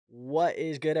What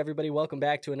is good, everybody? Welcome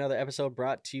back to another episode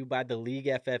brought to you by the League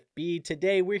FFB.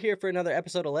 Today, we're here for another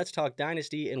episode of Let's Talk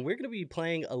Dynasty, and we're going to be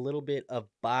playing a little bit of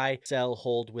buy, sell,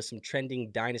 hold with some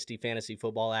trending Dynasty Fantasy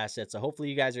Football assets. So hopefully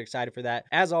you guys are excited for that.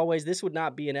 As always, this would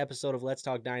not be an episode of Let's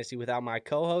Talk Dynasty without my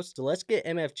co-host. So let's get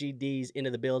MFGDs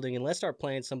into the building, and let's start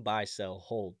playing some buy, sell,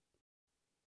 hold.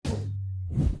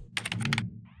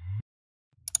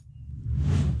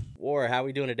 War, how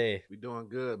we doing today? We doing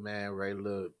good, man. Ready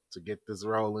to get this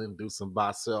rolling, do some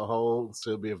buy, sell, hold.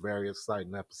 Still be a very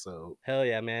exciting episode. Hell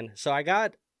yeah, man. So I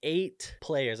got 8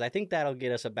 players. I think that'll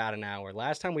get us about an hour.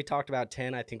 Last time we talked about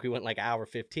 10. I think we went like hour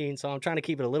 15. So I'm trying to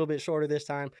keep it a little bit shorter this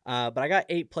time. But I got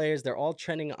 8 players. They're all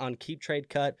trending on keep, trade,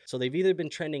 cut. So they've either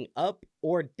been trending up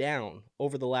or down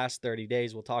over the last 30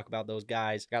 days. We'll talk about those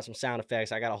guys. Got some sound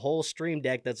effects. I got a whole stream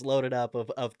deck that's loaded up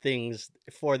of things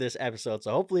for this episode.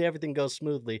 So hopefully everything goes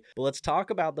smoothly. But let's talk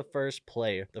about the first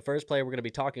player. The first player we're going to be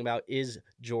talking about is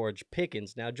George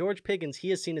Pickens. Now, George Pickens,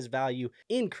 he has seen his value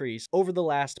increase over the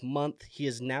last month. He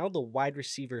is now the wide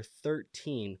receiver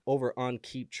 13 over on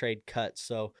keep, trade, cut.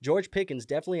 So George Pickens,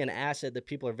 definitely an asset that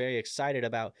people are very excited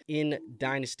about in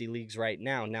dynasty leagues right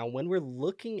now. Now, when we're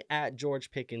looking at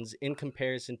George Pickens in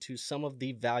comparison to some of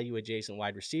the value adjacent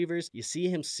wide receivers, you see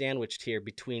him sandwiched here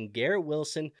between Garrett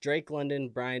Wilson, Drake London,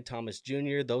 Brian Thomas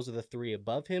Jr. Those are the 3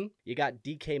 above him. You got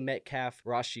DK Metcalf,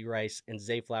 Rashee Rice, and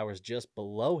Zay Flowers just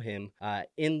below him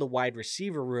in the wide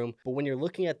receiver room. But when you're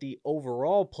looking at the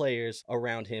overall players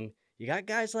around him, you got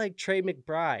guys like Trey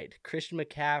McBride, Christian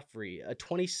McCaffrey, a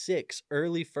 26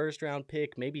 early first-round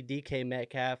pick, maybe DK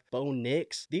Metcalf, Bo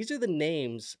Nix. These are the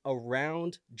names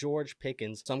around George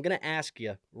Pickens. So I'm going to ask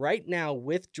you, right now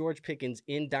with George Pickens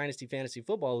in Dynasty Fantasy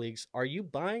Football Leagues, are you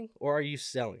buying or are you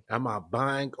selling? Am I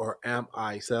buying or am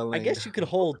I selling? I guess you can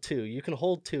hold 2. You can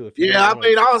hold 2 if you I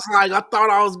was like, I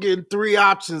thought I was getting 3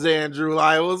 options, Andrew.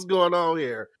 Like, what's going on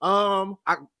here?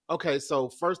 Okay, so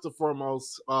first and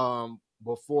foremost,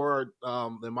 before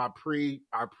in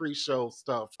our pre-show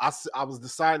stuff, I was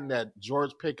deciding that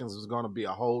George Pickens was going to be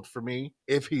a hold for me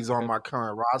if he's on my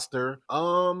current roster.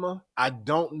 I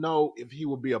don't know if he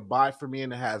will be a buy for me,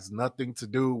 and it has nothing to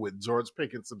do with George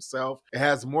Pickens himself. It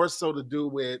has more so to do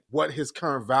with what his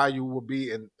current value will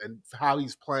be and how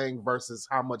he's playing versus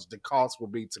how much the cost will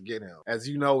be to get him. As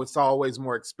you know, it's always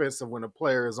more expensive when a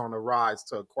player is on the rise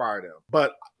to acquire them.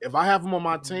 But if I have him on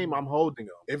my team, I'm holding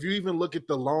him. If you even look at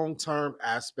the long-term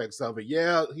aspects of it,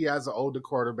 yeah, he has an older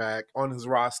quarterback on his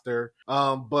roster,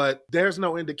 but there's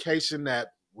no indication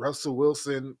that Russell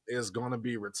Wilson is going to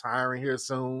be retiring here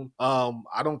soon.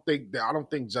 I don't think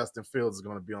Justin Fields is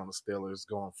going to be on the Steelers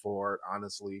going forward,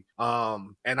 honestly.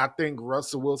 And I think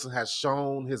Russell Wilson has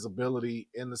shown his ability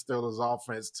in the Steelers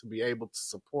offense to be able to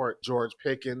support George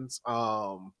Pickens.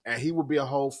 And he will be a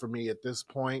hold for me at this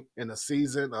point in the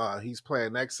season. He's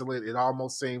playing excellent. It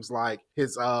almost seems like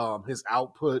his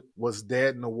output was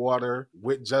dead in the water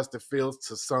with Justin Fields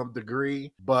to some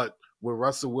degree, but with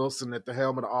Russell Wilson at the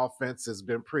helm of the offense has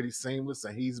been pretty seamless,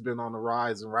 and he's been on the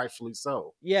rise, and rightfully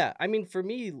so. Yeah, I mean, for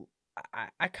me,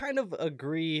 I kind of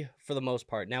agree for the most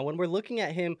part. Now, when we're looking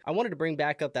at him, I wanted to bring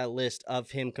back up that list of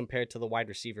him compared to the wide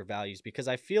receiver values because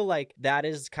I feel like that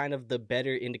is kind of the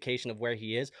better indication of where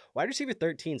he is. Wide receiver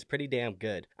 13 is pretty damn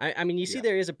good. I mean, you see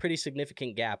there is a pretty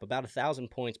significant gap, about 1,000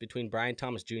 points between Brian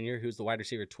Thomas Jr., who's the wide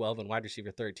receiver 12, and wide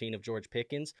receiver 13 of George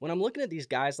Pickens. When I'm looking at these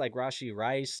guys like Rashee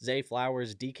Rice, Zay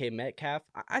Flowers, DK Metcalf,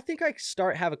 I think I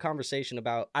have a conversation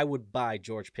about I would buy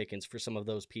George Pickens for some of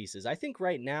those pieces. I think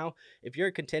right now, if you're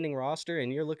a contending roster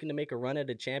and you're looking to make a run at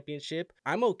a championship,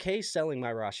 I'm okay selling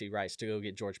my Rashee Rice to go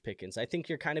get George Pickens. I think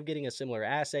you're kind of getting a similar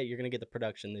asset. You're going to get the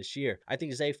production this year. I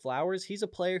think Zay Flowers, he's a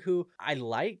player who I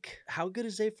like. How good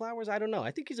is Zay Flowers? I don't know. I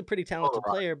think he's a pretty talented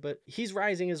player, but he's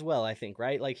rising as well, I think,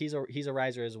 right? Like he's a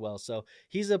riser as well. So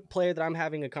he's a player that I'm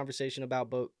having a conversation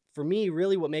about, but for me,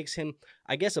 really what makes him,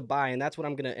 I guess, a buy, and that's what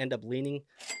I'm going to end up leaning.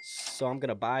 So I'm going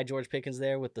to buy George Pickens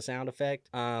there with the sound effect.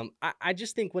 I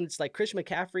just think when it's like Christian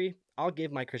McCaffrey, I'll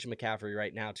give my Christian McCaffrey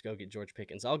right now to go get George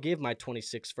Pickens. I'll give my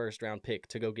 26th first-round pick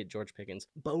to go get George Pickens.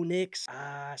 Bo Nix,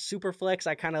 super flex.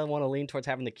 I kind of want to lean towards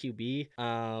having the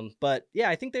QB. But yeah,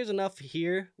 I think there's enough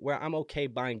here where I'm okay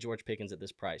buying George Pickens at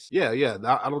this price. Yeah.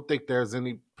 I don't think there's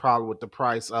any problem with the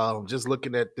price. Just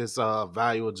looking at this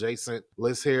value adjacent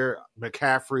list here,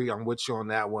 McCaffrey, I'm with you on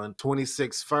that one.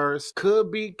 26 first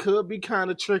could be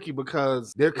kind of tricky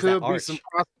because there could be some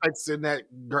prospects in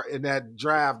that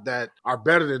draft that are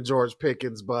better than George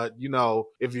Pickens. But you know,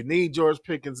 if you need George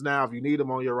Pickens now, if you need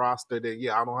him on your roster, then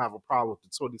yeah, I don't have a problem with the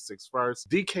 26 first.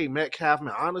 DK Metcalf,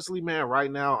 man, honestly, man,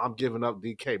 right now I'm giving up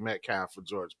DK Metcalf for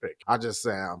George Pickens. I just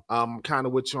say I'm kind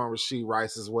of with you on Rashee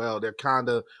Rice as well. They're kind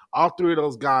of all three of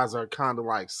those guys are kind of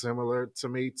like similar to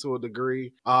me to a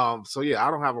degree. So yeah,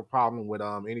 I don't have a problem with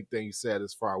anything you said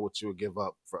as far as what you would give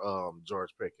up for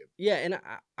George Pickens. Yeah, and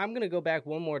I'm going to go back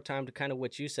one more time to kind of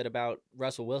what you said about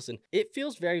Russell Wilson. It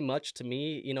feels very much to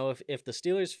me, if the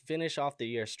Steelers finish off the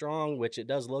year strong, which it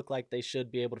does look like they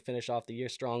should be able to finish off the year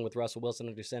strong with Russell Wilson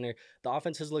under center, the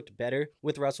offense has looked better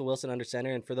with Russell Wilson under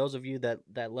center. And for those of you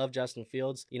that love Justin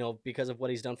Fields, because of what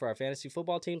he's done for our fantasy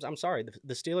football teams, I'm sorry,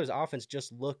 the Steelers offense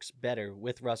just looks better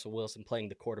with Russell Wilson playing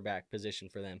the quarterback position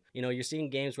for them. You're seeing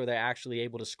games where they're actually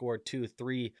able to score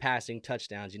 2-3 passing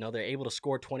touchdowns. They're able to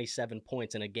score 27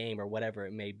 points in a game or whatever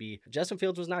it may be. Justin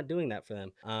Fields was not doing that for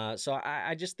them. So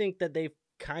I just think that they've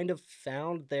kind of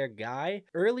found their guy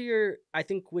earlier, I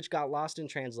think, which got lost in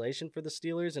translation for the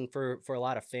Steelers and for a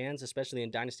lot of fans, especially in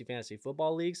Dynasty Fantasy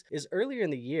Football leagues, is earlier in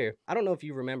the year. I don't know if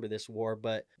you remember this, War,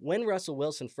 but when Russell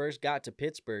Wilson first got to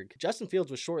Pittsburgh, Justin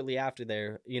Fields was shortly after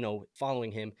there,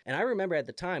 following him. And I remember at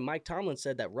the time, Mike Tomlin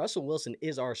said that Russell Wilson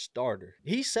is our starter.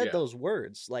 He said those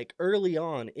words like early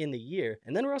on in the year.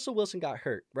 And then Russell Wilson got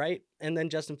hurt, right? And then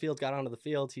Justin Fields got onto the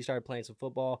field. He started playing some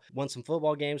football, won some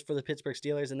football games for the Pittsburgh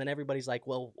Steelers. And then everybody's like,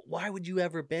 well, why would you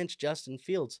ever bench Justin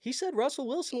Fields? He said Russell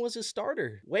Wilson was his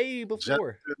starter way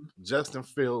before. Justin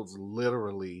Fields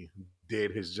literally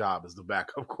did his job as the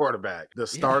backup quarterback. The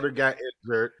starter got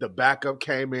injured. The backup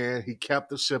came in. He kept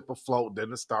the ship afloat. Then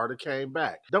the starter came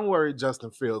back. Don't worry,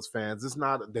 Justin Fields fans.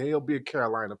 He'll be a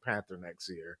Carolina Panther next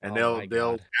year. And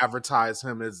they'll advertise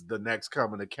him as the next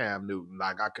coming to Cam Newton.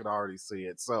 Like, I could already see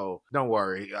it. So don't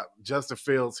worry. Justin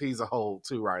Fields, he's a hole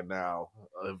too right now.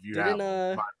 If you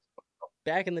have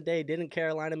back in the day, didn't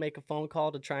Carolina make a phone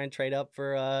call to try and trade up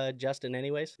for Justin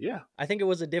anyways? Yeah. I think it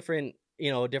was a different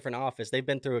office. They've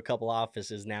been through a couple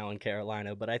offices now in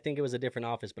Carolina, but I think it was a different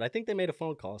office. But I think they made a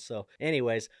phone call. So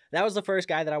anyways, that was the first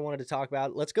guy that I wanted to talk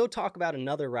about. Let's go talk about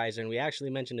another riser, and we actually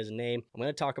mentioned his name. I'm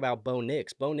going to talk about Bo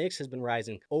Nix. Bo Nix has been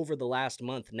rising over the last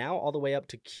month, now all the way up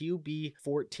to QB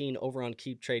 14 over on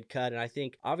Keep Trade Cut. And I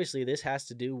think obviously this has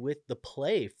to do with the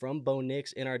play from Bo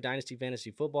Nix in our Dynasty Fantasy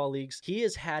Football leagues. He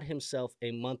has had himself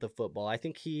a month of football. I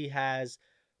think he has,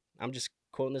 I'm just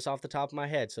quoting this off the top of my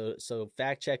head, so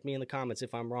fact check me in the comments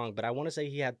if I'm wrong, but I want to say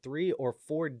he had 3 or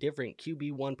 4 different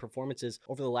QB1 performances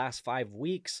over the last 5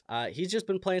 weeks. He's just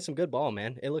been playing some good ball,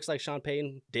 man. It looks like Sean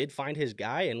Payton did find his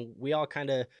guy, and we all kind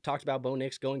of talked about Bo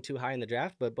Nix going too high in the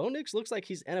draft, but Bo Nix looks like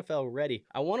he's NFL ready.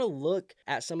 I want to look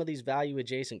at some of these value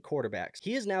adjacent quarterbacks.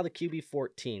 He is now the QB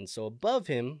 14, so above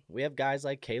him, we have guys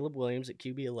like Caleb Williams at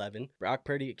QB 11, Brock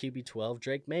Purdy at QB 12,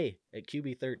 Drake May at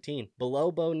QB 13.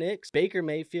 Below Bo Nix, Baker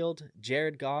Mayfield,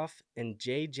 Jared Goff, and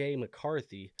J.J.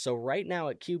 McCarthy. So right now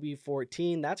at QB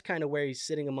 14, that's kind of where he's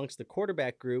sitting amongst the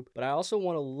quarterback group, but I also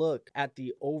want to look at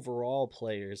the overall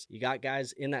players. You got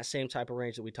guys in that same type of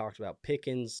range that we talked about: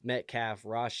 Pickens, Metcalf,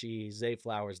 Rashi, Zay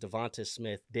Flowers, Devonta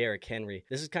Smith, Derrick Henry.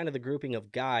 This is kind of the grouping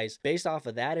of guys based off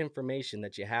of that information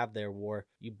that you have there, War.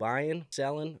 You buying,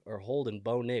 selling, or holding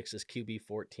Bo Nix as QB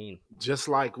 14? Just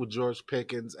like with George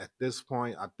Pickens, at this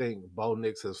point, I think Bo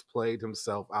Nix has played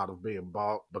himself out of being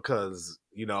bought because,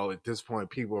 at this point,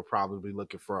 people will probably be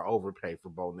looking for an overpay for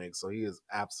Bo Nix. So he is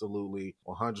absolutely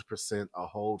 100% a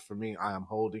hold for me. I am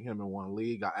holding him in one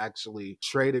league. I actually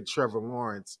traded Trevor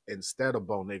Lawrence instead of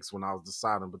Bo Nix when I was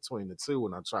deciding between the two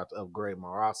when I tried to upgrade my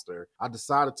roster. I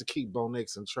decided to keep Bo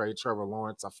Nix and trade Trevor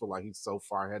Lawrence. I feel like he's so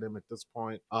far ahead of him at this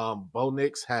point. Bo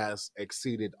Nix has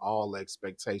exceeded all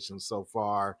expectations so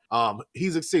far.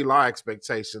 He's exceeded our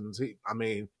expectations.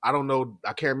 I don't know.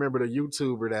 I can't remember the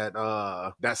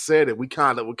YouTuber that said it. We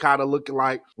kind of looking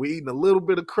like we eating a little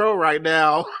bit of crow right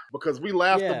now because we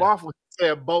laughed him off when he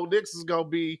said Bo Nix is gonna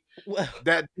be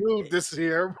that dude this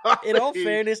year. In all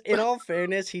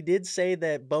fairness, he did say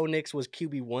that Bo Nix was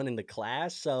QB1 in the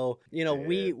class. So,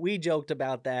 we joked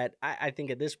about that. I think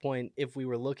at this point, if we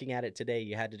were looking at it today,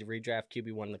 you had to redraft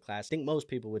QB1 in the class. I think most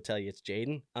people would tell you it's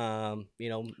Jaden.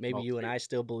 Maybe you and I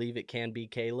still believe it can be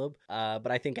Caleb.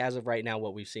 But I think as of right now,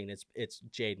 what we've seen, it's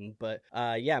Jaden. But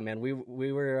yeah, man, we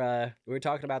were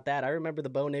talking about that. I remember the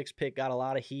Bo Nix pick got a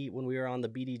lot of heat when we were on the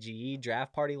BDGE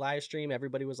draft party live stream.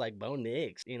 Everybody was like, Bo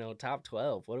Nix, top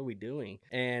 12. What are we doing?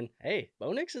 And hey,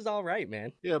 Bo Nix is all right,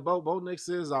 man. Yeah, Bo Nix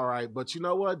is all right. But you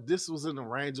know what? This was in the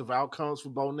range of outcomes for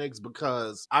Bo Nix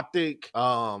because I think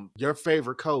your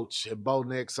favorite coach and Bo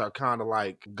Nix are kind of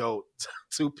like GOAT.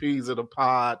 2 peas in a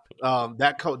pod.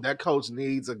 That coach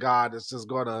needs a guy that's just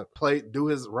gonna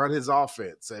run his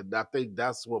offense, and I think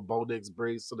that's what Bo Nix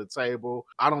brings to the table.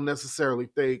 I don't necessarily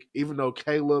think, even though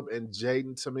Caleb and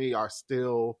Jaden to me are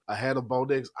still ahead of Bo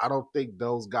Nix, I don't think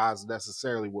those guys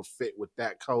necessarily would fit with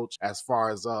that coach as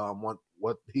far as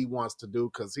what he wants to do,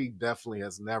 because he definitely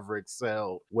has never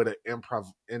excelled with an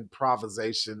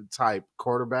improvisation type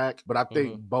quarterback. But I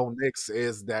think Bo Nix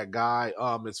is that guy.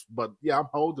 But yeah, I'm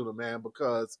holding him, man,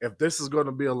 because if this is going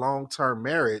to be a long-term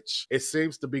marriage, it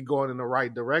seems to be going in the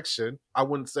right direction. I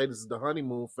wouldn't say this is the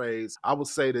honeymoon phase. I would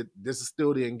say that this is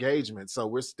still the engagement. So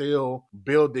we're still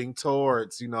building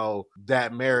towards,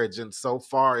 that marriage. And so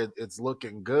far, it's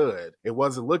looking good. It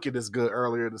wasn't looking as good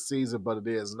earlier in the season, but it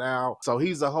is now. So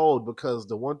he's a hold, because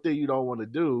the one thing you don't want to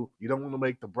do, you don't want to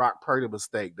make the Brock Purdy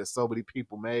mistake that so many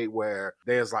people made, where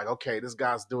there's like, okay, this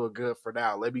guy's doing good for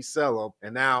now, let me sell him.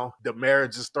 And now the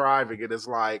marriage is thriving, and it's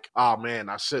like, oh man,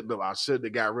 I shouldn't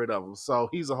have got rid of him. So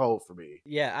he's a hold for me.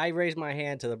 Yeah, I raised my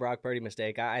hand to the Brock Purdy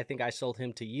mistake. I think I sold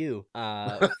him to you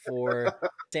for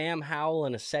Sam Howell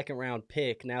and a second-round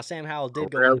pick. Now, Sam Howell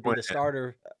did go on to be the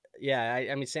starter. Yeah,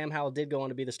 I mean, Sam Howell did go on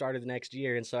to be the starter the next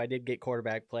year, and so I did get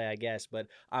quarterback play, I guess. But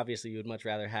obviously, you would much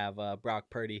rather have Brock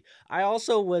Purdy. I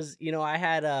also was, I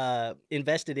had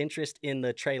invested interest in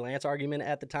the Trey Lance argument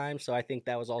at the time, so I think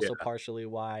that was also partially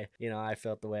why, I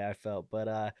felt the way I felt.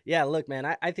 But yeah, look, man,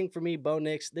 I think for me, Bo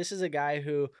Nix, this is a guy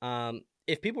who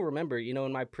if people remember,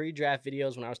 in my pre-draft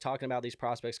videos when I was talking about these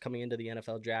prospects coming into the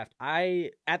NFL draft,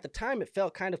 at the time, it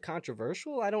felt kind of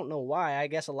controversial. I don't know why. I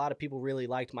guess a lot of people really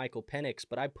liked Michael Penix,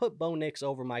 but I put Bo Nix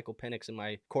over Michael Penix in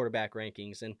my quarterback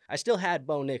rankings, and I still had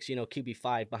Bo Nix,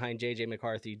 QB5 behind J.J.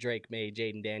 McCarthy, Drake May,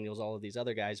 Jaden Daniels, all of these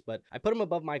other guys, but I put him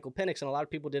above Michael Penix, and a lot of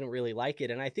people didn't really like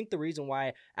it, and I think the reason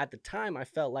why at the time I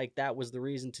felt like that was the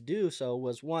reason to do so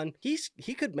was, one, he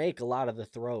could make a lot of the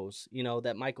throws,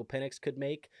 that Michael Penix could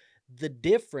make. The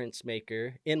difference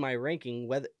maker in my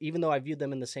ranking, even though I viewed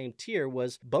them in the same tier,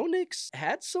 was Bo Nix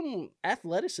had some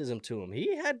athleticism to him.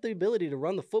 He had the ability to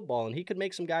run the football, and he could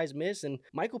make some guys miss, and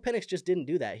Michael Penix just didn't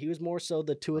do that. He was more so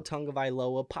the Tua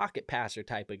Tagovailoa pocket passer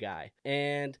type of guy.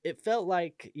 And it felt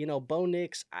like, Bo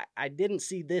Nix, I didn't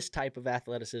see this type of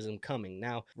athleticism coming.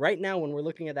 Now, right now, when we're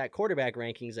looking at that quarterback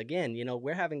rankings, again,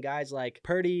 we're having guys like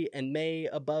Purdy and May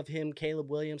above him, Caleb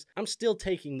Williams. I'm still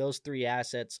taking those three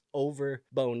assets over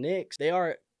Bo Nix. They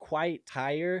are quite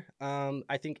higher.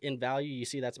 I think in value, you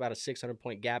see that's about a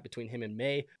 600-point gap between him and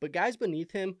May. But guys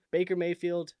beneath him, Baker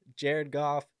Mayfield, Jared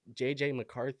Goff, J.J.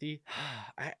 McCarthy,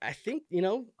 I think,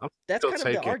 that's kind of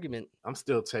the argument. I'm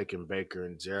still taking Baker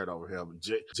and Jared over him.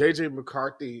 J.J.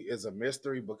 McCarthy is a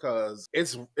mystery, because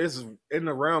it's in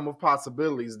the realm of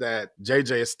possibilities that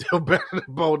J.J. is still better than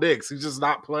Bo Nix. He's just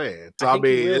not playing. So, I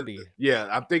mean, he will be. Yeah,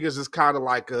 I think it's just kind of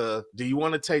like, do you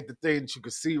want to take the thing that you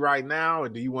can see right now, or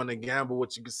do you want to gamble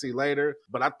what you can see later?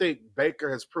 But I think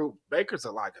Baker has proved Baker's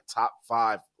like a top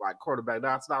 5 quarterback.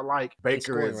 Now, it's not like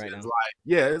Baker is like,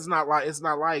 it's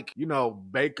not like,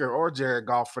 Baker or Jared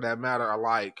Goff, for that matter, are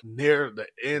like near the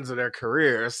ends of their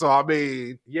career. So, I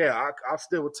mean, yeah, I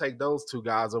still would take those two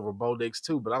guys over Bo Nix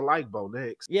too, but I like Bo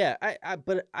Nix. Yeah,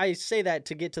 but I say that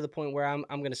to get to the point where I'm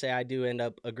going to say I do end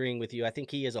up agreeing with you. I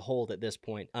think he is a hold at this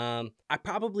point. I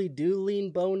probably do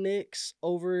lean Bo Nix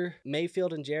over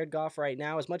Mayfield and Jared Goff right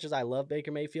now. As much as I love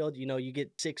Baker Mayfield, you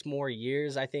get 6 more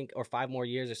years, I think, or 5 more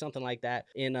years or something like that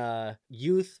in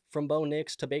youth from Bo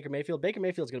Nix to Baker Mayfield. Baker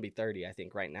Mayfield's going to be 30, I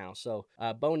think, right now. So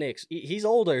Bo Nix, he's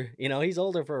older. He's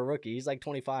older for a rookie. He's like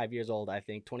 25 years old, I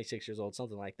think, 26 years old,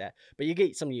 something like that. But you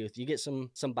get some youth, you get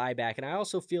some buyback, and I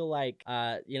also feel like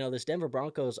this Denver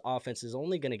Broncos offense is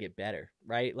only going to get better,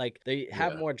 right? Like, they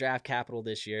have more draft capital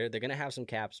this year. They're going to have some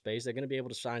cap space. They're going to be able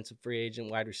to sign some free agent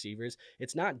wide receivers.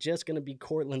 It's not just going to be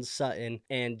Cortland Sutton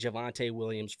and Javonte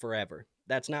Williams forever.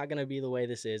 That's not going to be the way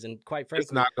this is. And quite frankly,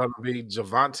 it's not going to be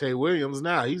Javonte Williams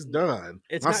now. He's done.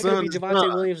 It's not going to be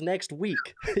Javonte Williams next week.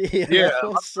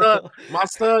 My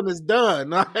son is done.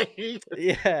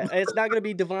 Yeah, it's not going to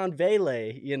be Devon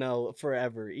Vele,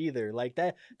 forever either. Like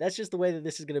that's just the way that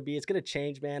this is going to be. It's going to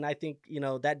change, man. I think,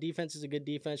 that defense is a good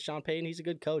defense. Sean Payton, he's a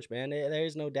good coach, man. There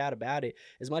is no doubt about it.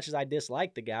 As much as I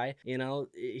dislike the guy,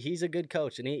 he's a good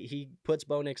coach, and he puts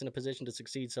Bo Nix in a position to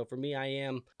succeed. So for me,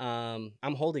 I'm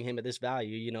holding him at this value.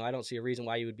 I don't see a reason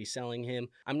why you would be selling him.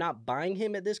 I'm not buying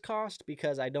him at this cost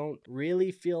because I don't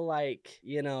really feel like,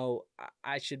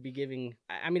 I should be giving.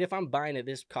 I mean, if I'm buying at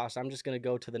this cost, I'm just going to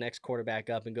go to the next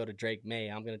quarterback up and go to Drake May.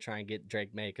 I'm going to try and get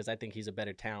Drake May because I think he's a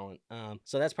better talent.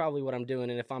 So that's probably what I'm doing.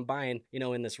 And if I'm buying,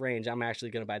 in this range, I'm actually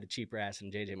going to buy the cheaper ass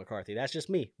in J.J. McCarthy. That's just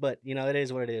me. But, it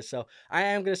is what it is. So I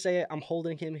am going to say I'm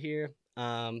holding him here.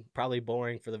 Probably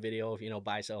boring for the video if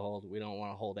buy, sell, hold. We don't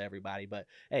want to hold everybody, but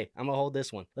hey, I'm gonna hold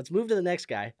this one. Let's move to the next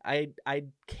guy. I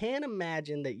can't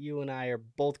imagine that you and I are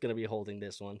both gonna be holding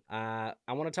this one. I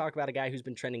want to talk about a guy who's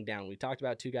been trending down. We talked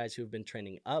about 2 guys who have been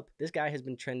trending up. This guy has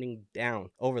been trending down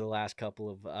over the last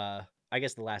couple I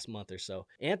guess the last month or so.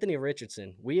 Anthony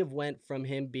Richardson, we have went from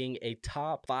him being a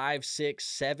top 5, 6,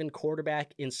 7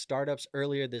 quarterback in startups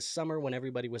earlier this summer when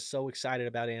everybody was so excited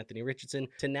about Anthony Richardson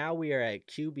to now we are at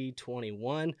QB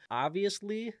 21.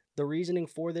 Obviously, the reasoning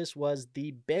for this was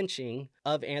the benching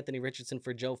of Anthony Richardson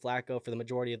for Joe Flacco for the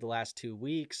majority of the last 2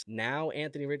 weeks. Now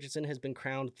Anthony Richardson has been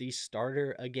crowned the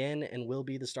starter again and will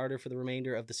be the starter for the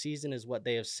remainder of the season is what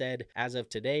they have said as of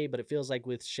today. But it feels like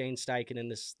with Shane Steichen and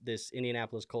this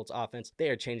Indianapolis Colts offense, they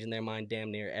are changing their mind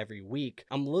damn near every week.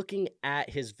 I'm looking at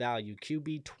his value,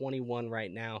 QB 21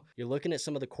 right now. You're looking at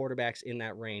some of the quarterbacks in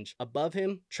that range. Above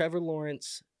him, Trevor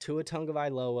Lawrence, Tua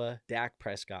Tagovailoa, Dak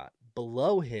Prescott.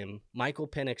 Below him, Michael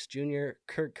Penix Jr.,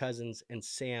 Kirk Cousins, and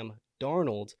Sam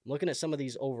Darnold. Looking at some of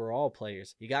these overall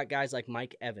players, you got guys like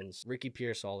Mike Evans, Ricky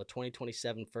Pearsall, a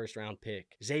 2027 first-round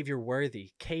pick, Xavier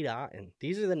Worthy, Cade Otton.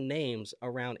 These are the names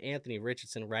around Anthony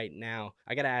Richardson right now.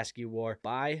 I got to ask you, War,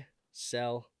 buy,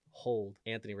 sell, hold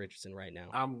Anthony Richardson right now?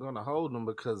 I'm going to hold him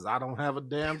because I don't have a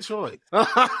damn choice.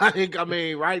 I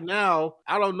mean, right now,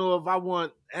 I don't know if I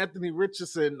want Anthony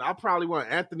Richardson. I probably want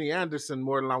Anthony Anderson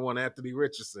more than I want Anthony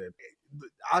Richardson.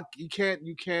 You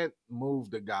can't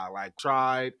move the guy. Like,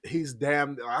 tried. He's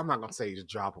damn. I'm not gonna say he's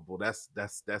droppable.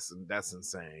 That's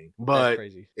insane. But that's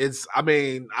crazy. I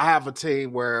mean, I have a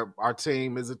team where our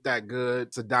team isn't that good.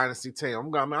 It's a dynasty team.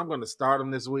 I'm gonna start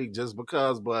him this week just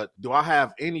because. But do I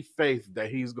have any faith that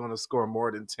he's gonna score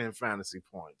more than 10 fantasy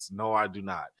points? No, I do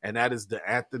not. And that is the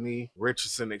Anthony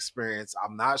Richardson experience.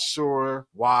 I'm not sure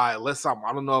why.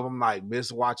 I don't know if I'm like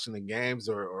miss watching the games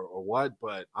or what,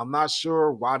 but I'm not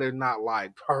sure why they're not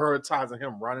like prioritizing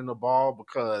him running the ball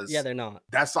because they're not.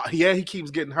 That's all. Yeah, he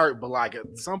keeps getting hurt, but like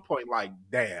at some point, like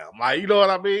damn, like you know what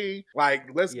I mean? Like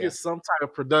let's get some type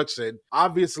of production.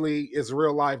 Obviously, it's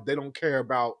real life. They don't care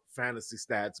about fantasy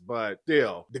stats, but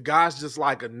still, the guy's just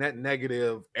like a net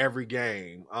negative every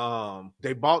game.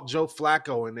 They bought Joe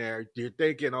Flacco in there. You're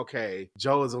thinking, okay,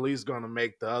 Joe is at least going to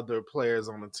make the other players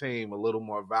on the team a little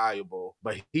more valuable,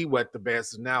 but he wet the bed.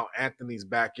 So now Anthony's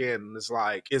back in, and it's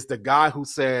like, it's the guy who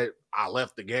said, I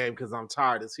left the game because I'm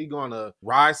tired. Is he going to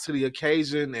rise to the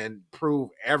occasion and prove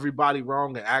everybody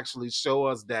wrong and actually show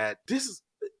us that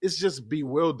it's just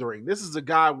bewildering. This is a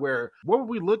guy where, what were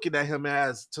we looking at him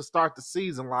as to start the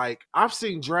season? Like, I've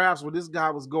seen drafts where this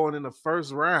guy was going in the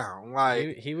first round.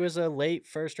 Like he was a late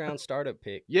first round startup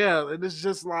pick. Yeah, and it's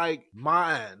just like,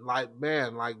 man,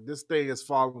 this thing is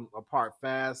falling apart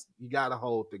fast. You got to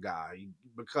hold the guy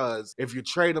because if you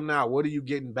trade him now, what are you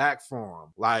getting back for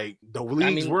him? Like, the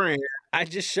leagues we're in. I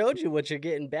just showed you what you're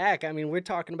getting back. I mean, we're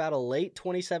talking about a late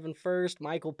 27 first,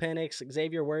 Michael Penix,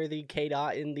 Xavier Worthy, Cade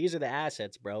Otton. These are the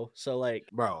assets, bro. So, like...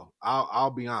 Bro,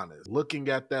 I'll be honest. Looking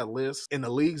at that list, in the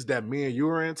leagues that me and you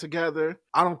are in together,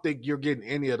 I don't think you're getting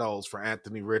any of those for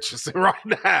Anthony Richardson right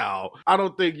now. I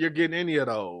don't think you're getting any of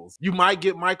those. You might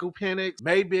get Michael Penix.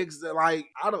 Maybe,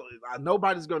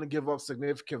 nobody's going to give up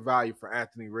significant value for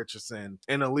Anthony Richardson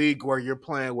in a league where you're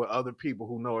playing with other people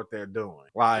who know what they're doing.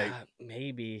 Like...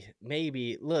 Maybe.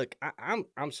 Look,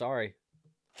 I'm sorry.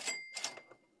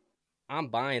 I'm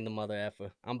buying the mother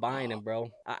effer. I'm buying him,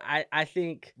 bro. I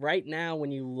think right now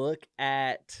when you look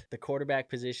at the quarterback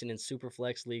position in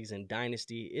Superflex leagues and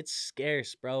Dynasty, it's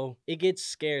scarce, bro. It gets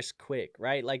scarce quick,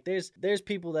 right? Like there's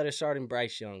people that are starting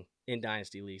Bryce Young in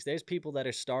Dynasty leagues. There's people that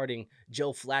are starting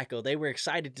Joe Flacco. They were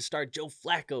excited to start Joe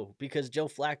Flacco because Joe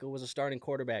Flacco was a starting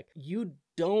quarterback. You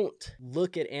don't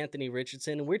look at Anthony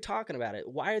Richardson, and we're talking about it.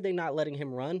 Why are they not letting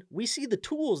him run? We see the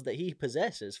tools that he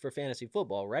possesses for fantasy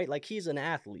football, right? Like, he's an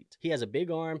athlete. He has a big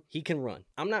arm. He can run.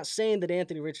 I'm not saying that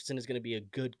Anthony Richardson is going to be a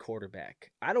good quarterback.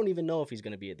 I don't even know if he's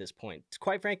going to be at this point.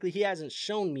 Quite frankly, he hasn't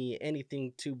shown me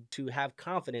anything to have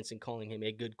confidence in calling him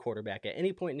a good quarterback at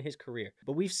any point in his career.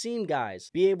 But we've seen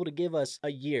guys be able to give us a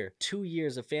year, 2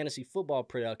 years of fantasy football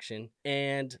production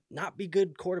and not be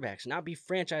good quarterbacks, not be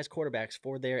franchise quarterbacks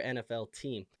for their NFL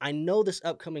team. I know this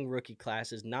upcoming rookie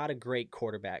class is not a great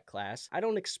quarterback class. I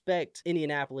don't expect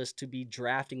Indianapolis to be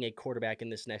drafting a quarterback in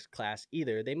this next class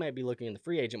either. They might be looking in the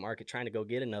free agent market trying to go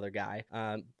get another guy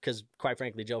because, quite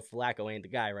frankly, Joe Flacco ain't the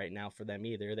guy right now for them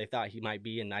either. They thought he might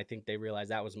be, and I think they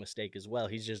realized that was a mistake as well.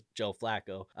 He's just Joe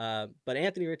Flacco. But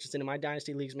Anthony Richardson in my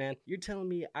Dynasty leagues, man, you're telling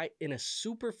me in a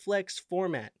super flex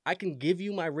format, I can give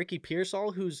you my Ricky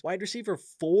Pearsall, who's wide receiver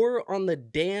 4 on the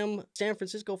damn San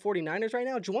Francisco 49ers right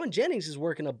now? Juwan Jennings is is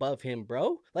working above him,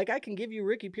 bro. Like, I can give you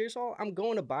Ricky Pearsall. I'm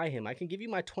going to buy him. I can give you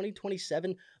my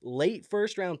 2027 late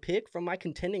first round pick from my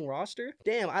contending roster.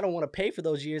 Damn, I don't want to pay for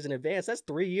those years in advance. That's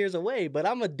 3 years away, but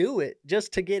I'm going to do it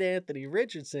just to get Anthony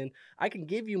Richardson. I can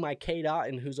give you my Cade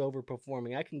Otton, who's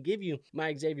overperforming. I can give you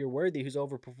my Xavier Worthy, who's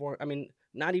overperforming. I mean,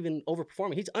 not even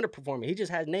overperforming. He's underperforming. He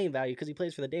just has name value because he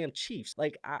plays for the damn Chiefs.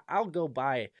 Like, I'll go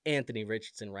buy Anthony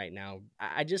Richardson right now.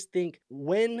 I just think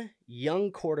when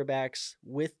young quarterbacks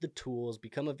with the tools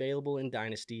become available in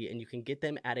Dynasty and you can get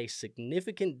them at a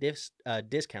significant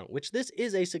discount, which this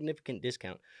is a significant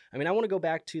discount. I mean, I want to go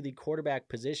back to the quarterback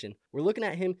position. We're looking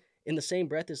at him in the same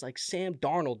breath as like Sam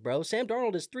Darnold, bro. Sam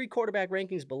Darnold is 3 quarterback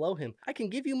rankings below him. I can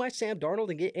give you my Sam Darnold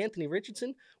and get Anthony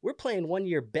Richardson. We're playing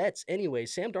 1-year bets anyway.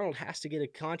 Sam Darnold has to get a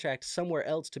contract somewhere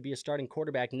else to be a starting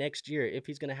quarterback next year if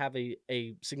he's going to have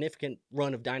a significant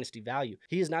run of dynasty value.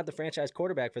 He is not the franchise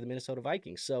quarterback for the Minnesota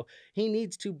Vikings, so he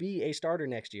needs to be a starter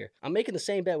next year. I'm making the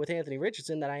same bet with Anthony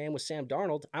Richardson that I am with Sam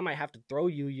Darnold. I might have to throw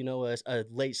you, a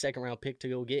late second round pick to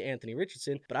go get Anthony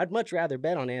Richardson, but I'd much rather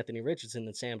bet on Anthony Richardson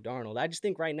than Sam Darnold. I just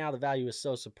think right now the value is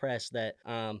so suppressed that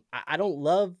I don't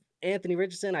love Anthony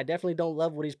Richardson. I definitely don't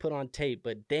love what he's put on tape,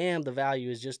 but damn, the value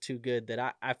is just too good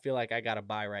that I feel like I got to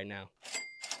buy right now.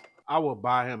 I would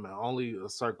buy him in only a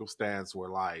circumstance where,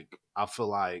 like, I feel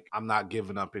like I'm not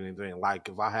giving up anything. Like,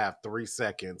 if I have 3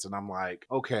 seconds and I'm like,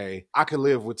 okay, I can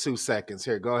live with 2 seconds.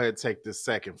 Here, go ahead and take this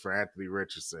second for Anthony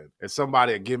Richardson. If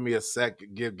somebody give me a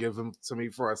second, give him to me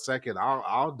for a second,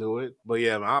 I'll do it. But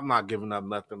yeah, I'm not giving up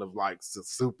nothing of like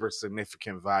super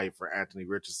significant value for Anthony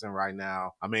Richardson right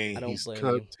now. I mean, he's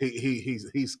cooked.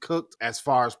 He's cooked as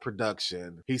far as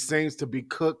production. He seems to be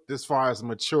cooked as far as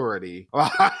maturity.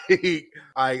 I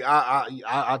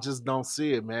just don't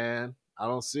see it, man. I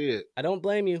don't see it. I don't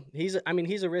blame you. He's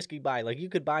a risky buy. Like, you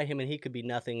could buy him and he could be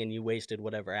nothing and you wasted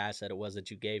whatever asset it was that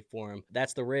you gave for him.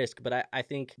 That's the risk. But I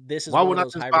think this is one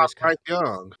of those high risk. Bryce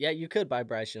Young? Yeah, you could buy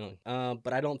Bryce Young.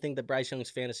 But I don't think that Bryce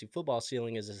Young's fantasy football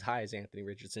ceiling is as high as Anthony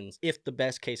Richardson's if the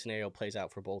best case scenario plays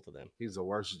out for both of them. He's the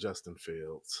worst Justin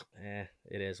Fields.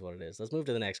 It is what it is. Let's move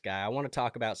to the next guy. I want to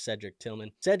talk about Cedric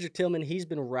Tillman. Cedric Tillman, he's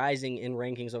been rising in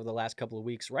rankings over the last couple of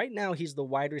weeks. Right now, he's the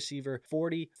wide receiver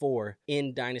 44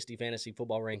 in Dynasty Fantasy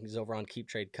Football rankings over on Keep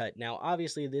Trade Cut. Now,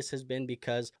 obviously, this has been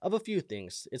because of a few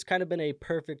things. It's kind of been a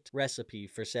perfect recipe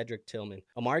for Cedric Tillman.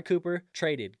 Amari Cooper,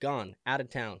 traded, gone, out of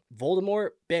town.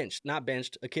 Voldemort, benched. Not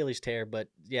benched, Achilles tear, but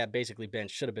yeah, basically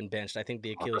benched. Should have been benched. I think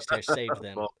the Achilles tear saved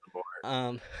them.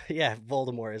 Yeah,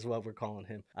 Voldemort is what we're calling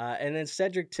him. And then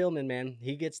Cedric Tillman, man,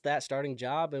 he gets that starting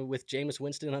job and with Jameis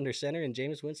Winston under center, and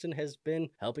Jameis Winston has been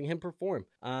helping him perform.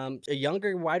 A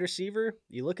younger wide receiver,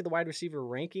 you look at the wide receiver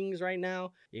rankings right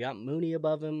now, you got Mooney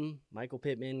above him, Michael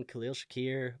Pittman, Khalil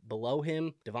Shakir. Below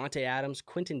him, Devontae Adams,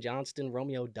 Quentin Johnston,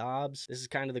 Romeo Doubs. This is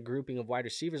kind of the grouping of wide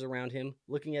receivers around him.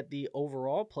 Looking at the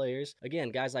overall players,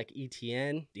 again, guys like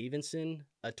Etienne, Stevenson,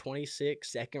 a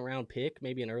 26 second round pick,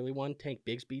 maybe an early one, Tank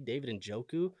Bigsby, David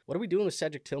Njoku. What are we doing with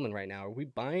Cedric Tillman right now? Are we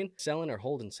buying, selling, or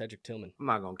holding Cedric Tillman? I'm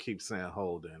not going to keep saying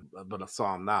holding, but so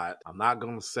I'm not. I'm not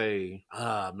going to say,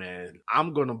 man,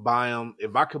 I'm going to buy him.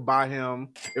 If I could buy him,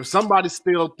 if somebody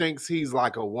still thinks he's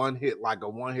like a one-hit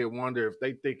wonder, if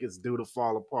they think it's due to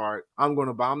fall apart, I'm going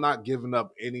to buy. I'm not giving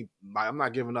up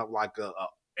like a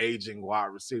aging wide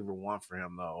receiver one for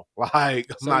him though.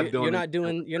 Like, you're not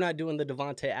doing the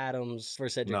Devontae Adams for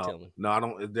Cedric Tillman. No, I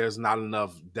don't. There's not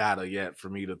enough data yet for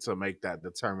me to make that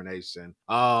determination.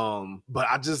 But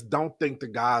I just don't think the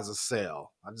guy's a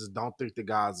sell. I'm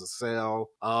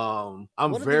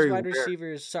what are these wide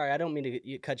receivers? Sorry, I don't mean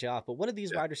to cut you off, but what are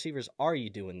these wide receivers are you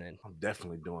doing then? I'm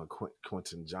definitely doing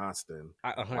Quentin Johnston.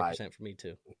 100% for me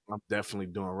too. I'm definitely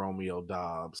doing Romeo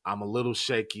Doubs. I'm a little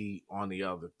shaky on the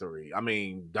other 3. I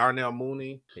mean, Darnell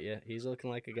Mooney. Yeah, he's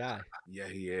looking like a guy. Yeah,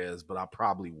 he is, but I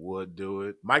probably would do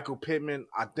it. Michael Pittman,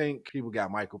 I think people got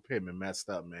Michael Pittman messed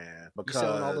up, man. Because you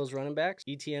selling all those running backs?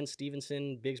 Etienne,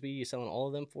 Stevenson, Bigsby, you selling all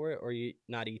of them for it? Or you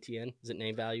not Etienne? Is it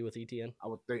name value with Etienne? I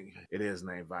would think it is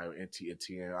name value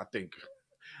Etienne. I think,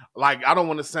 like, I don't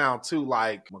want to sound too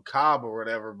like macabre or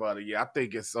whatever, but yeah, I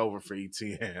think it's over for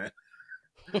Etienne.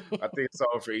 I think it's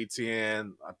over for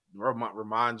Etienne,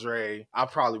 Ramondre. I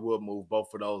probably would move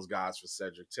both of those guys for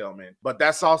Cedric Tillman. But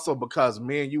that's also because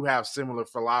me and you have similar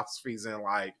philosophies in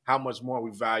like how much more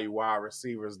we value wide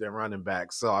receivers than running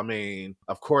backs. So, I mean,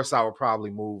 of course, I would probably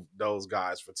move those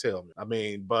guys for Tillman. I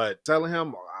mean, but telling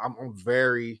him I'm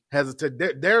very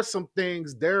hesitant. There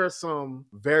are some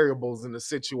variables in the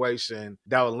situation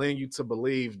that will lead you to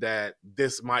believe that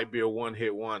this might be a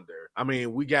one-hit wonder. I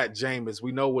mean, we got Jameis.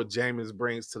 We know what Jameis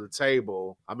brings brings to the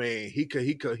table, I mean, he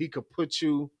could put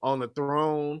you on the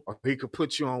throne, or he could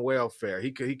put you on welfare.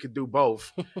 He could do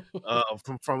both.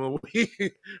 From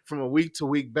a week to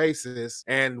week basis,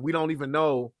 and we don't even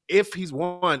know if he's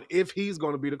going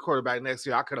to be the quarterback next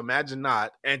year. I could imagine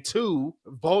not. And two,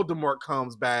 Voldemort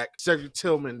comes back, Cedric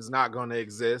Tillman is not going to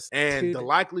exist, and the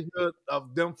likelihood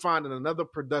of them finding another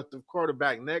productive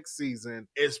quarterback next season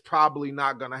is probably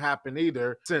not going to happen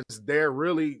either, since they're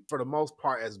really, for the most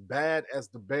part, as bad as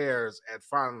the Bears at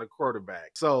finding a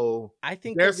quarterback. So I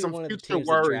think there's they'll be some one of the future teams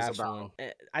that worries drafts about one.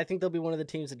 them. I think they'll be one of the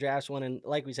teams that drafts one. And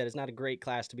like we said, it's not a great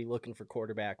class to be looking for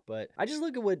quarterback. But I just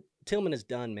look at what Tillman has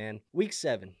done, man. Week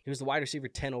 7, he was the wide receiver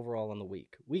 10 overall on the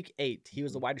week. Week 8, he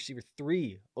was the wide receiver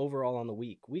 3 overall on the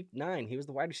week. Week 9, he was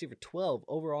the wide receiver 12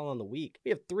 overall on the week. We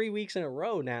have 3 weeks in a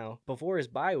row now before his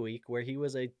bye week where he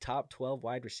was a top 12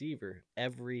 wide receiver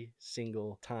every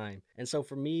single time. And so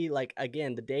for me, like,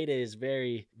 again, the data is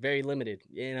very, very limited.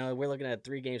 You know, we're looking at a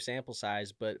 3-game sample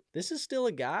size, but this is still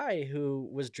a guy who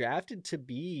was drafted to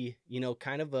be, you know,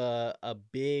 kind of a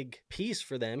big piece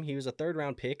for them. He was a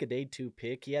 3rd-round pick, a day 2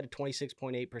 pick. He had a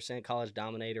 26.8% college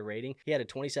dominator rating. He had a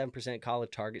 27%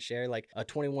 college target share, like a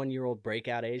 21-year-old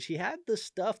breakout age. He had the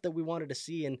stuff that we wanted to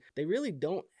see, and they really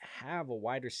don't have a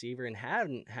wide receiver and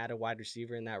haven't had a wide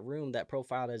receiver in that room that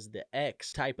profiled as the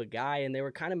X type of guy, and they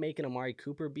were kind of making Amari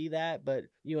Cooper be that, but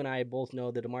you and I both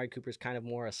know that Amari Cooper is kind of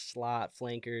more a slot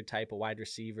flanker type of wide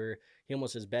receiver. He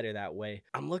almost is better that way.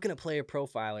 I'm looking at Player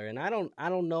Profiler, and I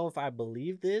don't know if I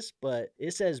believe this, but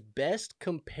it says best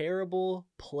comparable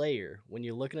player when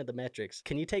you're looking at the metrics.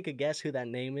 Can you take a guess who that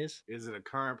name is? Is it a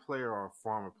current player or a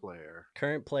former player?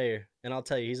 Current player. And I'll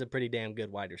tell you, he's a pretty damn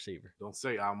good wide receiver. Don't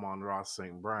say Amon-Ra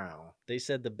St. Brown. They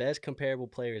said the best comparable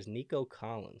player is Nico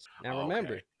Collins. Now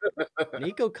remember, Okay.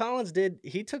 Nico Collins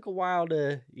he took a while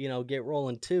to, you know, get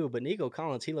rolling too, but Nico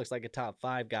Collins, he looks like a top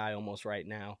 5 guy almost right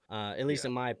now, at least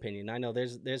in my opinion. I know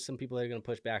there's some people that are going to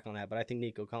push back on that, but I think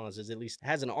Nico Collins is at least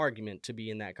has an argument to be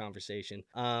in that conversation.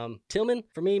 Tillman,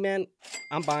 for me, man,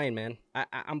 I'm buying, man.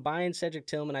 I'm buying Cedric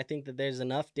Tillman. I think that there's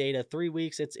enough data. 3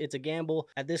 weeks, it's a gamble.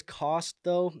 At this cost,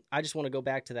 though, I just want to go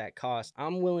back to that cost.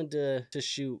 I'm willing to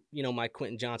shoot, you know, my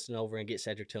Quentin Johnston over and get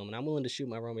Cedric Tillman. I'm willing to shoot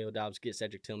my Romeo Doubs, get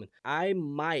Cedric Tillman. I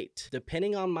might,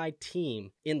 depending on my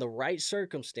team, in the right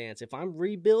circumstance, if I'm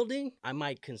rebuilding, I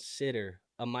might consider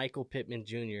a Michael Pittman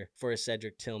Jr. for a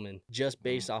Cedric Tillman, just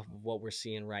based off of what we're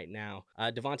seeing right now.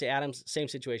 Devontae Adams, same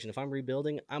situation. If I'm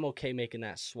rebuilding, I'm okay making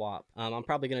that swap. I'm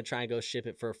probably going to try and go ship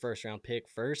it for a 1st-round pick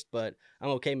first, but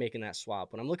I'm okay making that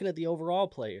swap. When I'm looking at the overall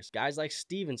players, guys like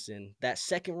Stevenson, that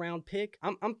 2nd-round pick,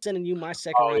 I'm sending you my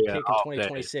 2nd-round pick in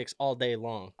 2026 all day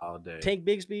long. All day. Tank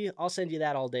Bigsby, I'll send you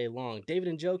that all day long.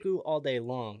 David Njoku, all day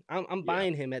long. I'm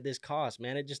buying him at this cost,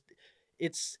 man.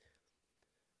 It's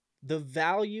the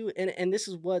value, and this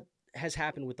is what has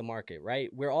happened with the market,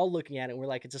 right? We're all looking at it and we're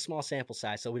like, it's a small sample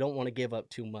size, so we don't want to give up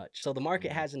too much. So the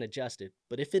market hasn't adjusted.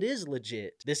 But if it is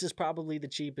legit, this is probably the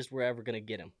cheapest we're ever going to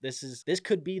get him. This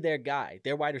could be their guy,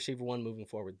 their wide receiver 1 moving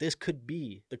forward. This could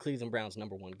be the Cleveland Browns'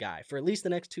 number 1 guy for at least the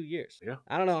next 2 years. Yeah.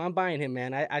 I don't know. I'm buying him,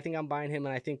 man. I think I'm buying him,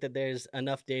 and I think that there's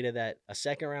enough data that a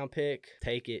 2nd-round pick,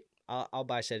 take it. I'll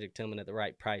buy Cedric Tillman at the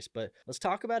right price. But let's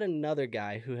talk about another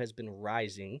guy who has been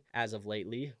rising as of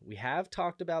lately. We have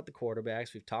talked about the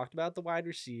quarterbacks. We've talked about the wide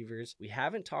receivers. We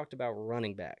haven't talked about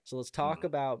running back. So let's talk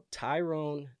about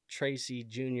Tyrone Tracy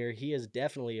Jr. He is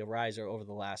definitely a riser over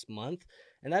the last month.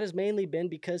 And that has mainly been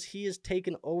because he has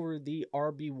taken over the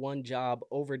RB1 job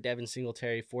over Devin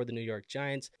Singletary for the New York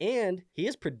Giants. And he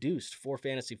has produced for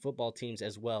fantasy football teams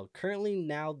as well. Currently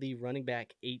now the running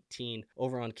back 18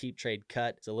 over on Keep Trade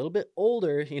Cut. It's a little bit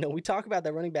older. You know, we talk about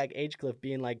that running back age cliff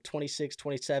being like 26,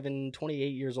 27, 28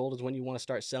 years old is when you want to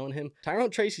start selling him.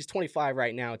 Tyrone Tracy's 25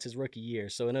 right now. It's his rookie year.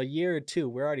 So in a year or two,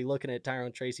 we're already looking at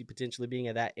Tyrone Tracy potentially being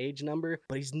at that age number.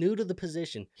 But he's new to the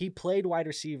position. He played wide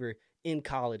receiver in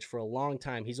college for a long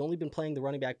time. He's only been playing the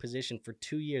running back position for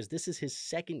 2 years. This is his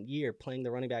 2nd year playing the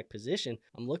running back position.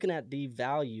 I'm looking at the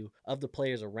value of the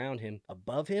players around him.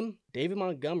 Above him, David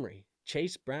Montgomery,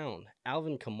 Chase Brown,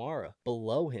 Alvin Kamara.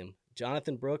 Below him,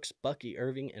 Jonathan Brooks, Bucky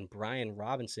Irving, and Brian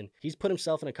Robinson. He's put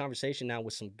himself in a conversation now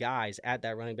with some guys at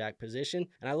that running back position.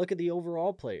 And I look at the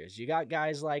overall players. You got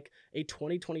guys like a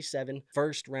 2027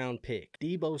 1st-round pick,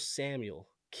 Deebo Samuel,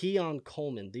 Keon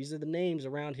Coleman. These are the names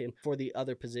around him for the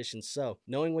other positions. So,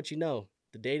 knowing what you know,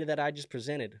 the data that I just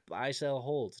presented, buy, sell,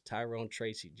 hold, Tyrone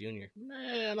Tracy Jr.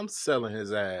 Man, I'm selling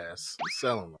his ass.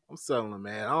 I'm selling him,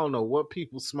 man. I don't know what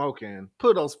people smoking.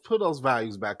 Put those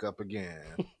values back up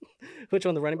again. Which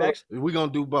one, the running backs? We're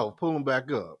going to do both. Pull them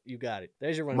back up. You got it.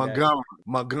 There's your running backs.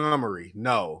 Montgomery,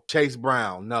 no. Chase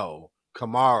Brown, no.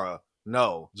 Kamara,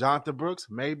 No. Jonathan Brooks?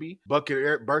 Maybe.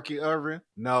 Berkey Irvin?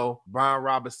 No. Brian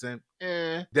Robinson?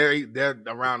 They're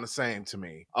around the same to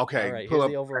me. Okay, All right, pull here's up.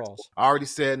 the overalls. I already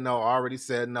said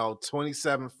no.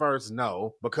 27 first,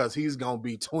 no, because he's gonna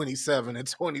be 27 and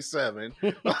 27.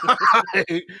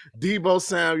 Debo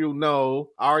Samuel, no.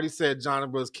 I already said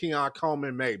Jonathan Brooks. Keon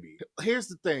Coleman, maybe. Here's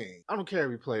the thing. I don't care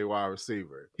if he played wide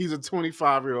receiver. He's a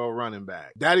 25-year-old running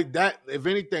back. That if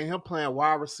anything, him playing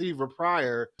wide receiver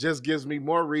prior just gives me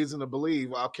more reason to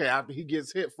believe, okay, after he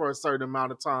gets hit for a certain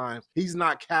amount of time, he's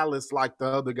not callous like the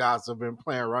other guys have been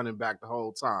playing running back the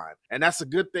whole time. And that's a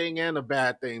good thing and a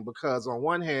bad thing, because on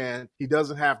one hand, he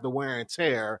doesn't have the wear and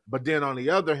tear, but then on the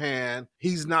other hand,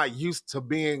 he's not used to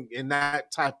being in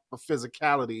that type of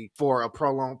physicality for a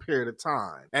prolonged period of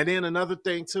time. And then another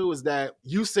thing too is that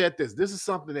you said this is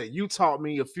something that you taught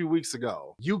me a few weeks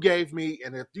ago. You gave me,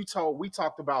 and if we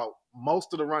talked about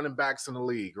most of the running backs in the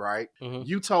league, right? Mm-hmm.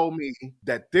 You told me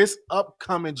that this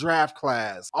upcoming draft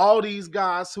class, all these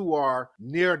guys who are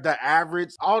near the average,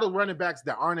 all the running backs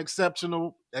that aren't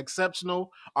exceptional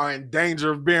are in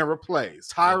danger of being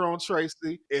replaced. Tyrone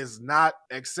Tracy is not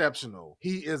exceptional.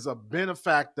 He is a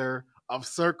benefactor of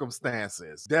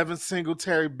circumstances. Devin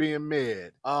Singletary being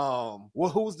mid.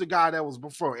 Who's the guy that was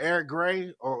before? Eric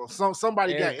Gray? Or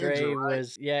somebody Eric got injured,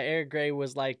 right? Eric Gray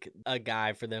was like a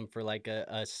guy for them for like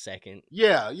a second.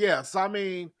 Yeah. So, I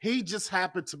mean, he just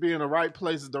happened to be in the right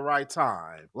place at the right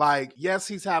time. Like, yes,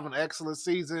 he's having an excellent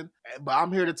season, but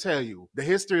I'm here to tell you, the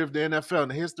history of the NFL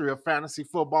and the history of fantasy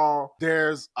football,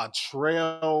 there's a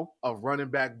trail of running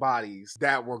back bodies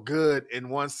that were good in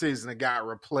one season and got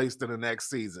replaced in the next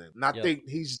season. And I think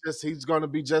he's going to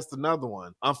be just another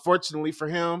one. Unfortunately for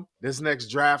him, this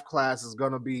next draft class is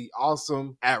going to be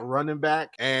awesome at running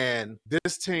back. And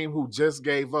this team who just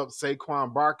gave up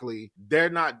Saquon Barkley,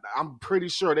 I'm pretty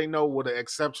sure they know what an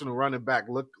exceptional running back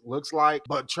looks like,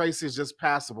 but Tracy is just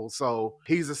passable. So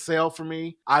he's a sell for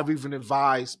me. I've even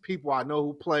advised people I know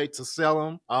who play to sell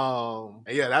him.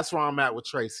 Yeah, that's where I'm at with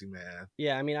Tracy, man.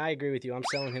 Yeah, I mean, I agree with you. I'm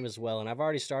selling him as well, and I've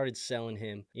already started selling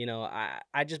him. You know,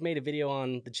 I just made a video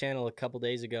on the channel a couple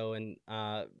days ago, and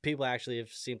people actually have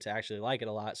seemed to actually like it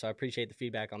a lot, so I appreciate the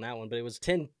feedback on that one. But it was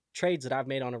 10 trades that I've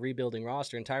made on a rebuilding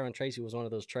roster, and Tyrone Tracy was one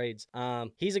of those trades.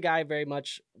 He's a guy very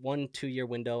much 1-2 year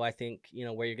window, I think, you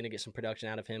know, where you're going to get some production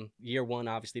out of him. Year one,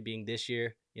 obviously, being this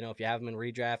year. You know, if you have him in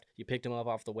redraft, you picked him up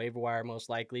off the waiver wire, most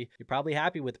likely. You're probably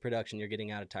happy with the production you're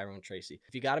getting out of Tyrone Tracy.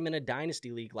 If you got him in a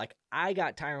dynasty league, like I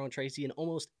got Tyrone Tracy in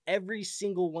almost every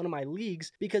single one of my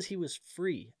leagues because he was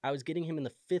free. I was getting him in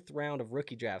the 5th round of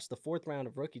rookie drafts, the 4th round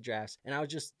of rookie drafts, and I was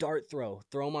just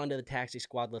throw him onto the taxi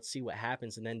squad. Let's see what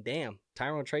happens. And then, damn,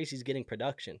 Tyrone Tracy's getting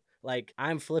production. Like,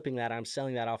 I'm flipping that. I'm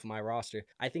selling that off of my roster.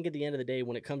 I think at the end of the day,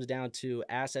 when it comes down to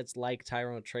assets like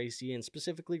Tyrone Tracy and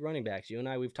specifically running backs, you and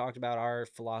I, we've talked about our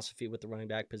philosophy with the running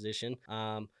back position.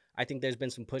 I think there's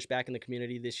been some pushback in the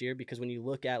community this year because when you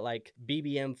look at like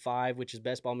BBM 5, which is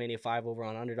Best Ball Mania 5 over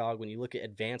on Underdog, when you look at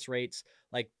advance rates,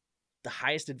 like the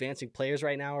highest advancing players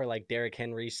right now are like Derrick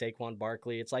Henry, Saquon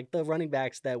Barkley. It's like the running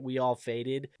backs that we all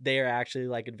faded. They are actually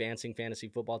like advancing fantasy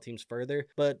football teams further.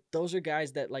 But those are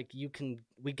guys that like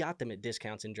we got them at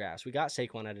discounts in drafts. We got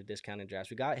Saquon at a discount in drafts.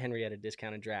 We got Henry at a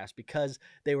discount in drafts because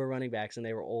they were running backs and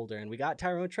they were older. And we got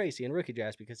Tyrone Tracy in rookie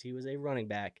drafts because he was a running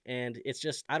back. And it's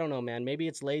just, I don't know, man. Maybe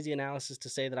it's lazy analysis to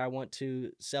say that I want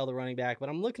to sell the running back, but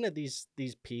I'm looking at these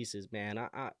pieces, man.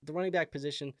 The running back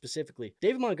position specifically,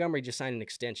 David Montgomery just signed an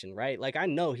extension, right? Like, I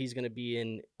know he's going to be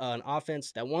in an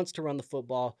offense that wants to run the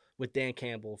football with Dan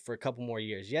Campbell for a couple more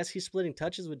years. Yes, he's splitting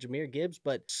touches with Jahmyr Gibbs,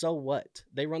 but so what?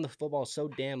 They run the football so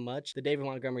damn much that David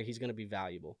Montgomery, he's going to be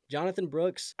valuable. Jonathan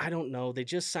Brooks, I don't know. They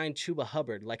just signed Chuba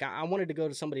Hubbard. Like, I wanted to go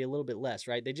to somebody a little bit less,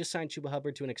 right? They just signed Chuba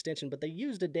Hubbard to an extension, but they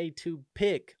used a day 2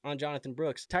 pick on Jonathan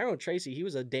Brooks. Tyrone Tracy, he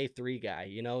was a day 3 guy,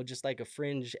 you know, just like a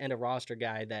fringe and a roster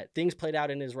guy that things played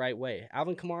out in his right way.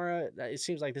 Alvin Kamara, it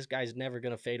seems like this guy's never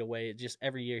going to fade away. Just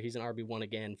every year he's an RB1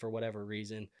 again for whatever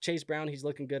reason. Chase Brown, he's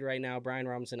looking good right now. Brian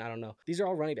Robinson, I don't know. These are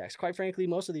all running backs. Quite frankly,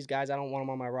 most of these guys, I don't want them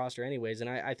on my roster anyways, and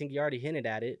I think you already hinted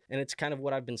at it, and it's kind of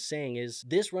what I've been saying is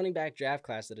this running back draft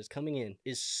class that is coming in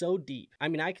is so deep. I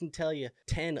mean, I can tell you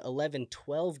 10, 11,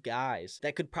 12 guys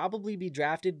that could probably be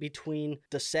drafted between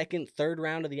the 2nd, 3rd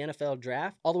round of the NFL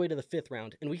draft all the way to the 5th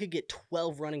round, and we could get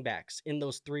 12 running backs in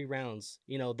those 3 rounds,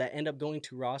 you know, that end up going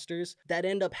to rosters, that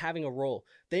end up having a role.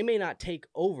 They may not take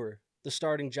over the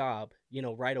starting job,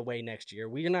 right away next year.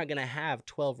 We're not going to have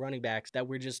 12 running backs that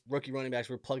we're just rookie running backs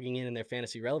we're plugging in and they're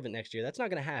fantasy relevant next year. That's not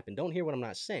going to happen. Don't hear what I'm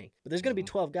not saying. But there's going to be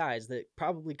 12 guys that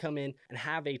probably come in and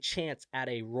have a chance at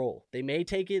a role. They may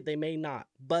take it, they may not,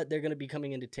 but they're going to be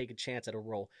coming in to take a chance at a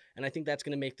role. And I think that's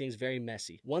going to make things very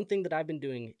messy. One thing that I've been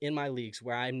doing in my leagues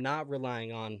where I'm not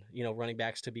relying on, running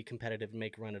backs to be competitive and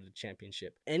make a run at a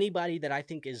championship. Anybody that I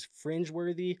think is fringe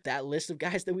worthy, that list of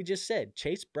guys that we just said,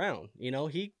 Chase Brown,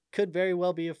 he could very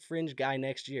well be a fringe guy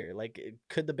next year. Like,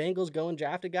 could the Bengals go and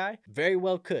draft a guy? Very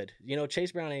well could.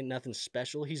 Chase Brown ain't nothing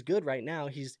special. He's good right now.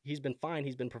 He's been fine.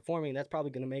 He's been performing. That's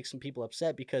probably going to make some people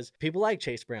upset because people like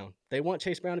Chase Brown. They want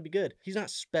Chase Brown to be good. He's not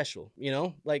special,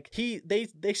 Like,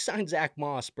 they signed Zach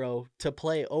Moss, bro, to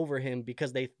play over him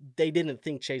because they didn't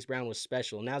think Chase Brown was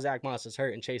special. Now Zach Moss is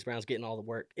hurt and Chase Brown's getting all the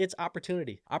work. It's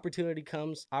opportunity. Opportunity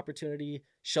comes. Opportunity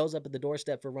shows up at the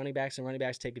doorstep for running backs, and running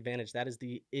backs take advantage. That is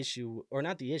the issue, or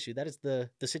not the issue. That is the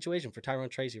situation for Tyrone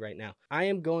Tracy right now. I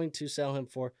am going to sell him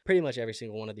for pretty much every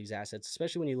single one of these assets,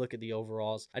 especially when you look at the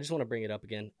overalls. I just want to bring it up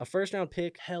again. A first-round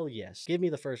pick? Hell yes. Give me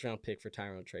the first-round pick for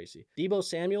Tyrone Tracy. Deebo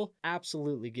Samuel?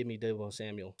 Absolutely give me Deebo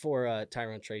Samuel for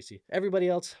Tyrone Tracy. Everybody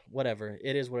else? Whatever.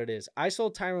 It is what it is. I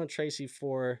sold Tyrone Tracy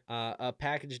for a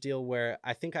package deal where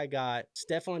I think I got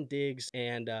Stephon Diggs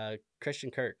and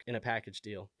Christian Kirk in a package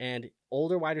deal. And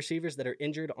older wide receivers that are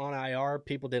injured on IR,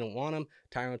 people didn't want them.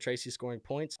 Tyrone Tracy scoring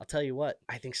points. I'll tell you what,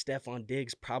 I think Stephon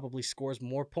Diggs probably scores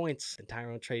more points than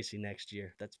Tyrone Tracy next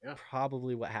year. That's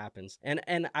probably what happens.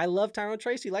 And I love Tyrone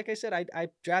Tracy. Like I said, I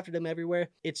drafted him everywhere.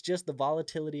 It's just the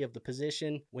volatility of the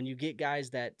position. When you get guys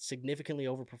that significantly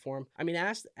overperform, I mean,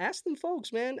 ask them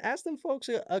folks, man. Ask them folks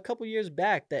a couple years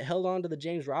back that held on to the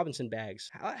James Robinson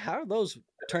bags. How are those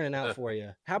turning out for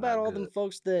you? How about all them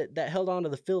folks that held on to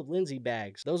the Philip Lindsay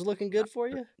bags? Those looking good for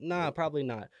you? Nah, probably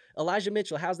not. Elijah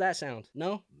Mitchell, how's that sound?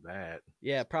 No? Bad.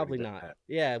 Yeah, probably not.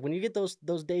 Yeah, when you get those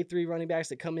day 3 running backs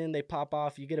that come in, they pop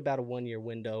off, you get about a 1-year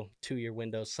window, 2-year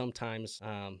window sometimes.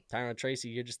 Tyrone Tracy,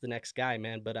 you're just the next guy,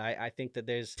 man. But I think that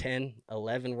there's 10,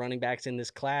 11 running backs in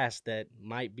this class that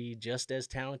might be just as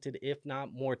talented, if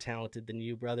not more talented than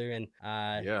you, brother. And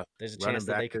there's a chance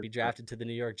that they could be drafted to the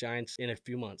New York Giants in a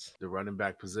few months. The running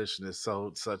back position is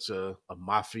such a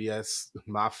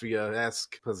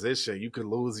mafia-esque position. You could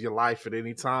lose your life at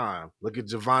any time. Look at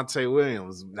Javonte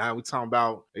Williams. Now they talking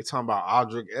about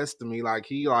Audric Estime like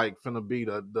he finna be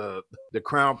the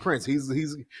crown prince.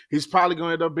 He's probably going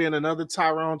to end up being another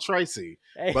Tyrone Tracy.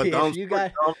 Hey, but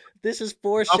this is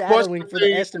foreshadowing for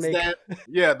the estimate.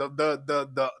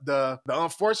 The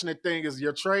unfortunate thing is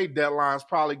your trade deadline is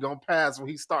probably gonna pass when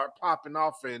he start popping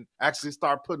off and actually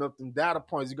start putting up them data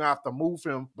points. You're gonna have to move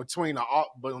him when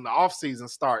the off season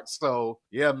starts. So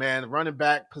yeah, man, running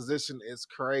back position is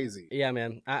crazy. Yeah,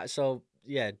 man.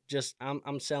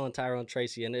 I'm selling Tyrone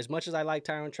Tracy. And as much as I like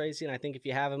Tyrone Tracy, and I think if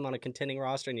you have him on a contending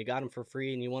roster and you got him for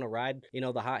free and you want to ride,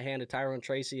 the hot hand of Tyrone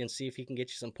Tracy and see if he can get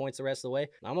you some points the rest of the way,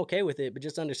 I'm okay with it. But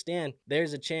just understand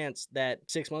there's a chance that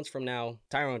 6 months from now,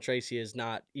 Tyrone Tracy is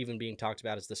not even being talked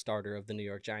about as the starter of the New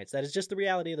York Giants. That is just the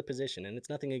reality of the position. And it's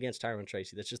nothing against Tyrone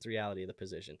Tracy. That's just the reality of the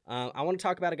position. I want to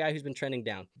talk about a guy who's been trending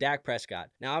down, Dak Prescott.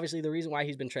 Now, obviously, the reason why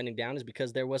he's been trending down is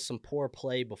because there was some poor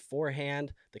play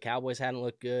beforehand. The Cowboys hadn't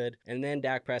looked good. And then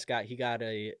Dak Prescott, he got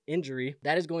a injury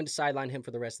that is going to sideline him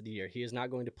for the rest of the year. He is not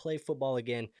going to play football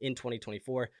again in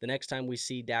 2024. The next time we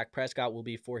see Dak Prescott will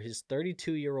be for his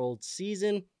 32-year-old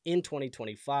season in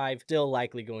 2025. Still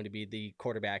likely going to be the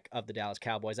quarterback of the Dallas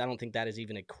Cowboys. I don't think that is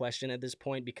even a question at this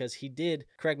point because he did,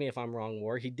 correct me if I'm wrong,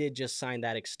 War, he did just sign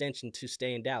that extension to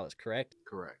stay in Dallas, correct?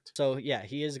 Correct. So yeah,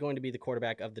 he is going to be the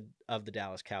quarterback of the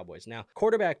Dallas Cowboys. Now,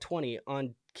 quarterback 20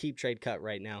 on Keep Trade Cut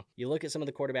right now. You look at some of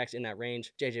the quarterbacks in that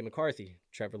range: J.J. McCarthy,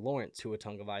 Trevor Lawrence, Tua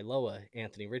Tagovailoa,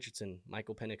 Anthony Richardson,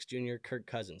 Michael Penix Jr., Kirk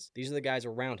Cousins. These are the guys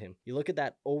around him. You look at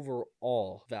that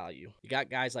overall value. You got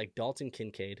guys like Dalton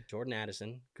Kincaid, Jordan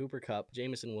Addison, Cooper Kupp,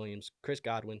 Jamison Williams, Chris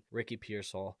Godwin, Ricky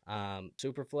Pearsall.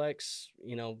 Superflex,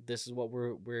 this is what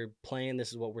we're playing.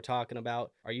 This is what we're talking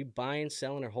about. Are you buying,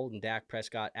 selling, or holding Dak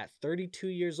Prescott at 32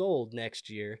 years old next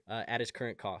year at his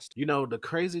current cost? The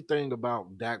crazy thing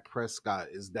about Dak Prescott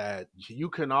is that you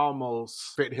can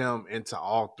almost fit him into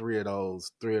all three of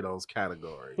those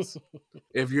categories.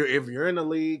 If you're in a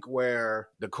league where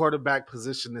the quarterback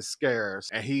position is scarce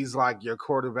and he's like your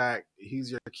quarterback,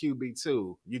 he's your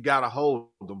QB2. You gotta hold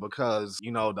him because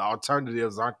the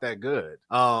alternatives aren't that good.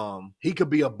 He could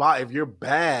be a buy if you're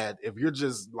bad, if you're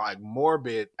just like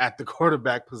morbid at the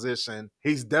quarterback position.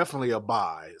 He's definitely a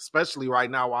buy, especially right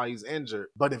now while he's injured.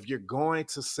 But if you're going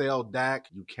to sell Dak,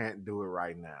 you can't do it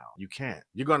right now. You can't.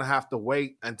 You're gonna have to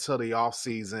wait until the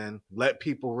offseason, let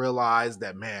people realize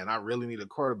that, man, I really need a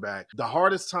quarterback. The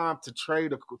hardest time to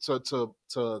trade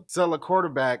to sell a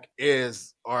quarterback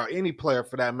is, or any player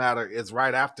for that matter, is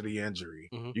right after the injury.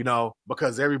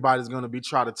 Because everybody's going to be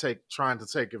trying to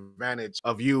take advantage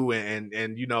of you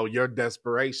and your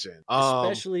desperation.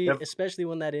 Especially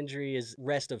when that injury is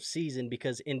rest of season,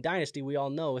 because in Dynasty we all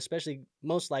know, especially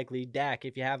most likely Dak,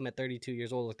 if you have him at 32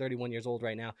 years old or 31 years old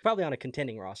right now, probably on a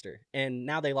contending roster. And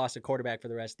now they lost a quarterback for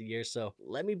the rest of the year. So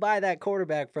let me buy that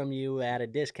quarterback from you at a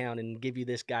discount and give you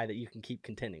this guy that you can keep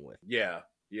contending with. Yeah.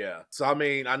 So, I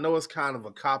mean, I know it's kind of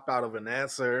a cop-out of an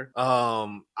answer.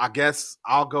 I guess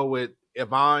I'll go with,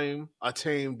 if I'm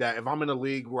in a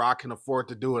league where I can afford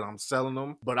to do it, I'm selling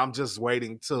them, but I'm just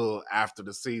waiting till after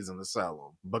the season to sell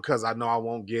them because I know I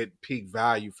won't get peak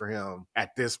value for him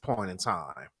at this point in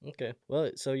time. Okay.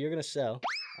 Well, so you're going to sell.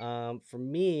 For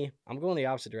me, I'm going the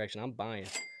opposite direction. I'm buying.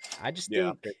 I just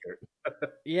think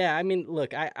Yeah, I mean,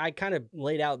 look, I kind of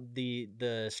laid out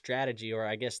the strategy, or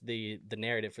I guess the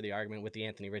narrative for the argument with the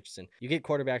Anthony Richardson. You get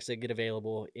quarterbacks that get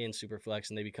available in Superflex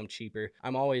and they become cheaper.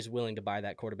 I'm always willing to buy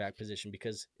that quarterback position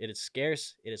because it is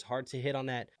scarce. It is hard to hit on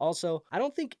that. Also, I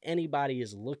don't think anybody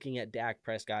is looking at Dak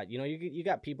Prescott. You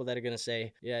got people that are going to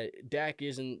say, yeah, Dak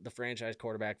isn't the franchise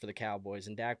quarterback for the Cowboys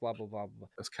and Dak blah, blah, blah, blah.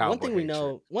 That's Cowboy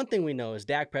One thing we know is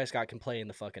Dak Prescott can play in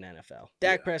the fucking NFL.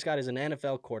 Dak Prescott is an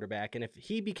NFL quarterback, and if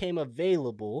he became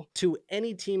available to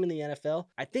any team in the NFL,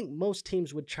 I think most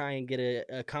teams would try and get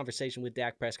a conversation with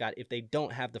Dak Prescott if they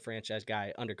don't have the franchise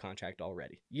guy under contract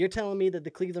already. You're telling me that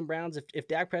the Cleveland Browns, if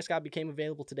Dak Prescott became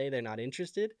available today, they're not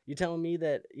interested? You're telling me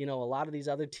that, a lot of these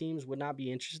other teams would not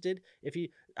be interested? The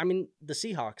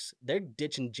Seahawks, they're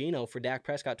ditching Geno for Dak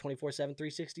Prescott 24/7,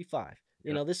 365.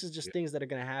 This is just things that are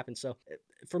going to happen. So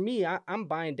for me, I'm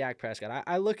buying Dak Prescott.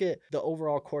 I look at the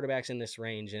overall quarterbacks in this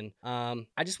range, and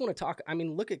I just want to talk.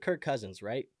 Look at Kirk Cousins,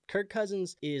 right? Kirk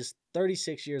Cousins is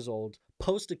 36 years old,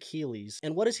 post Achilles,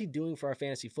 and what is he doing for our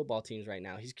fantasy football teams right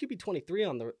now? He's QB 23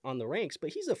 on the ranks, but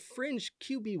he's a fringe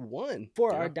QB 1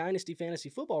 for our Dynasty Fantasy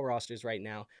Football rosters right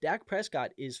now. Dak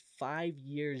Prescott is 4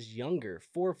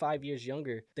 or 5 years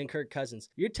younger than Kirk Cousins.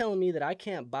 You're telling me that I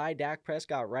can't buy Dak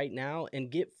Prescott right now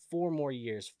and get 4 more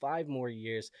years, 5 more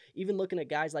years, even looking at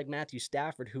guys like Matthew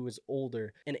Stafford, who is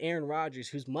older, and Aaron Rodgers,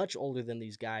 who's much older than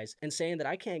these guys, and saying that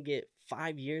I can't get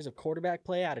 5 years of quarterback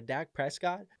play out of Dak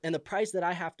Prescott, and the price that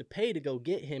I have to pay to go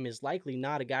get him is likely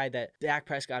not a guy that Dak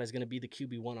Prescott is going to be the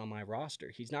QB1 on my roster.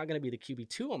 He's not going to be the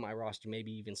QB2 on my roster,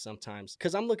 maybe even sometimes,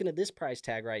 because I'm looking at this price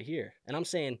tag right here, and I'm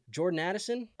saying Jordan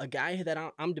Addison, a guy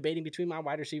that I'm debating between my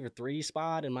wide receiver 3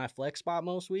 spot and my flex spot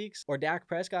most weeks, or Dak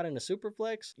Prescott in the super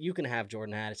flex. You can have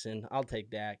Jordan Addison. I'll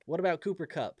take Dak. What about Cooper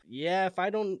Kupp? Yeah, if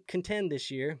I don't contend this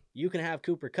year, you can have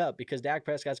Cooper Kupp because Dak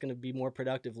Prescott's going to be more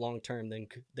productive long term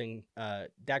than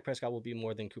Dak Prescott will be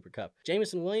more than Cooper Kupp.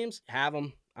 Jameson Williams, have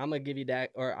him. I'm going to give you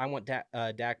Dak, or I want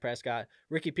Dak Prescott.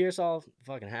 Ricky Pearsall,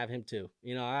 fucking have him too.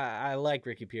 I like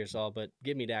Ricky Pearsall, but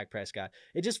give me Dak Prescott.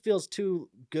 It just feels too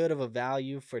good of a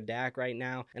value for Dak right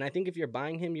now. And I think if you're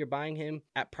buying him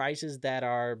at prices that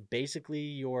are basically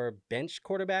your bench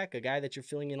quarterback, a guy that you're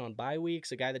filling in on bye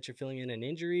weeks, a guy that you're filling in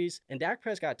injuries. And Dak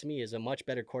Prescott to me is a much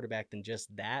better quarterback than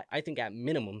just that. I think at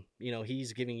minimum,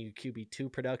 he's giving you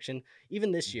QB2 production.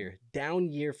 Even this year,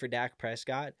 down year for Dak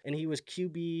Prescott, and he was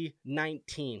QB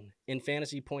 19 in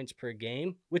fantasy points per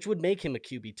game, which would make him a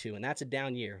QB2, and that's a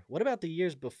down year. What about the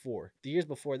years before? The years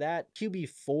before that,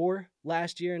 QB4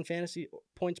 last year in fantasy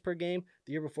points per game.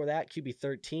 The year before that, QB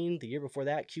 13. The year before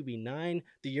that, QB 9.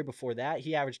 The year before that,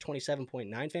 he averaged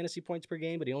 27.9 fantasy points per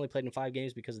game, but he only played in 5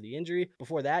 games because of the injury.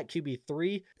 Before that, QB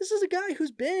 3. This is a guy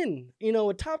who's been,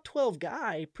 a top 12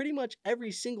 guy pretty much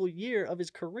every single year of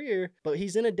his career, but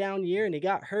he's in a down year and he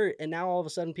got hurt, and now all of a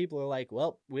sudden people are like,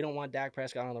 well, we don't want Dak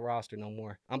Prescott on the roster no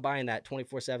more. I'm buying that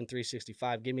 24/7,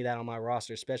 365. Give me that on my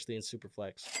roster, especially in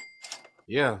Superflex.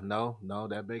 Yeah, no,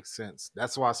 that makes sense.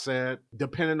 That's why I said,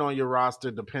 depending on your roster,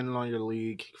 depending on your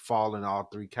league, fall in all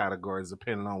 3 categories,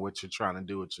 depending on what you're trying to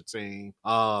do with your team.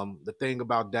 The thing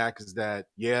about Dak is that,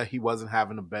 he wasn't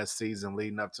having the best season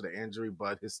leading up to the injury,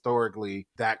 but historically,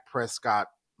 Dak Prescott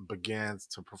begins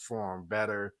to perform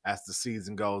better as the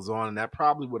season goes on, and that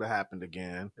probably would have happened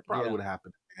again. It probably Yeah. would have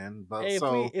happened again. But Hey,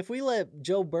 so if we let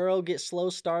Joe Burrow get slow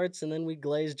starts and then we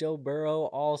glaze Joe Burrow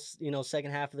all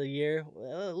second half of the year,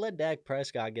 let Dak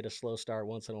Prescott get a slow start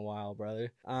once in a while,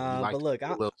 brother. you like But to look, take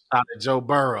a little shot at Joe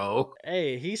Burrow.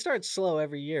 hey, he starts slow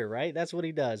every year, right? That's what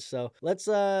he does. So let's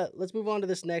move on to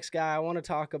this next guy. I want to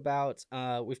talk about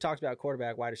we've talked about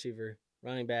quarterback, wide receiver,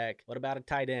 running back. What about a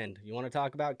tight end? You want to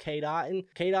talk about Cade Otton?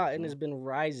 Cade Otton has been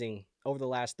rising over the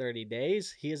last 30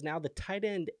 days. He is now the tight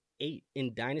end 8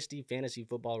 in Dynasty Fantasy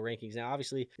Football rankings. Now,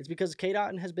 obviously, it's because Cade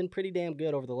Otton has been pretty damn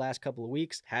good over the last couple of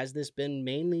weeks. Has this been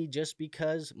mainly just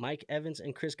because Mike Evans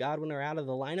and Chris Godwin are out of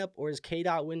the lineup, or is Cade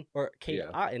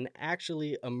Otton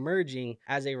actually emerging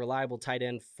as a reliable tight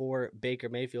end for Baker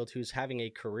Mayfield, who's having a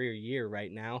career year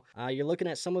right now? You're looking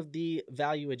at some of the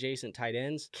value-adjacent tight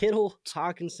ends. Kittle,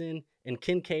 Hawkinson, and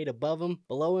Kincaid above him.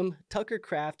 Below him, Tucker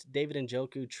Kraft, David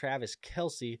Njoku, Travis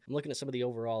Kelce. I'm looking at some of the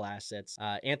overall assets.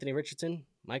 Anthony Richardson,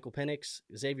 Michael Penix,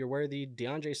 Xavier Worthy,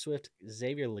 DeAndre Swift,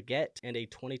 Xavier Legette, and a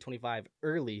 2025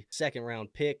 early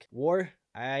second-round pick. War,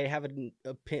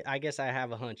 I guess I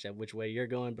have a hunch at which way you're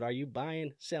going, but are you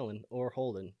buying, selling, or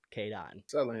holding Cade Otton?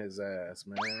 Selling his ass,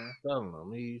 man. Selling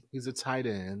him. He's a tight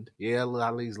end. Yeah, a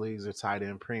lot of these leagues are tight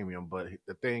end premium, but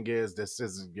the thing is, this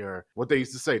isn't what they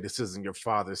used to say, this isn't your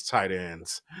father's tight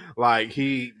ends. Like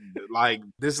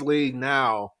this league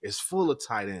now is full of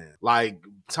tight ends. Like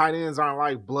tight ends aren't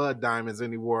like blood diamonds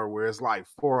anymore, where it's like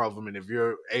 4 of them, and if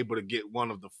you're able to get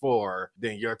one of the 4,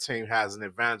 then your team has an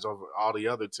advantage over all the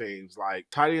other teams. Like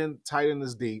tight end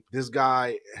is deep. This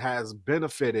guy has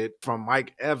benefited from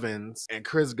Mike Evans and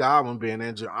Chris Godwin being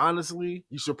injured. Honestly,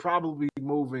 you should probably be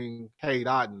moving Cade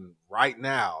Otton right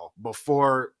now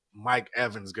before Mike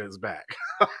Evans gets back.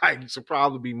 You should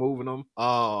probably be moving him.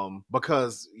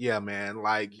 Because yeah, man,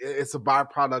 like it's a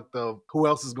byproduct of who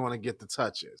else is going to get the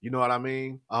touches. You know what I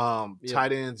mean? Yep.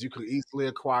 Tight ends, you could easily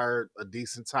acquire a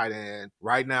decent tight end.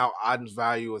 Right now, Otton's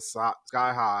value is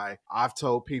sky high. I've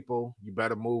told people you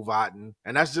better move Otton,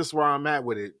 and that's just where I'm at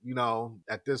with it,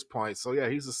 at this point. So yeah,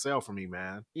 he's a sell for me,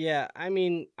 man. Yeah, I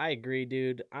mean, I agree,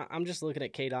 dude. I'm just looking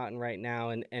at Cade Otton right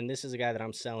now, and this is a guy that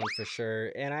I'm selling for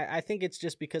sure. And I think it's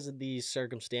just because of these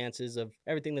circumstances of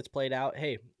everything that's played out.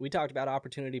 Hey, we talked about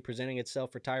opportunity presenting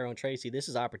itself for Tyrone Tracy. This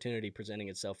is opportunity presenting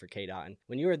itself for Cade Otton.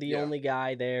 When you are the only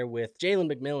guy there with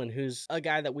Jalen McMillan, who's a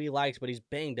guy that we liked, but he's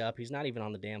banged up. He's not even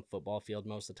on the damn football field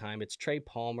most of the time. It's Trey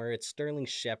Palmer. It's Sterling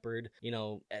Shepard.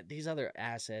 These other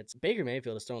assets. Baker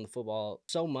Mayfield is throwing the football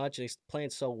so much, and he's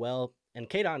playing so well. And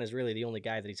Cade Otton is really the only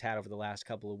guy that he's had over the last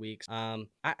couple of weeks.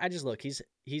 I just look, he's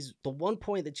the one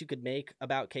point that you could make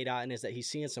about Cade Otton is that he's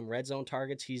seeing some red zone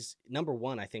targets. He's number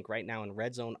 1, I think, right now in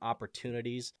red zone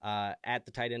opportunities at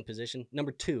the tight end position.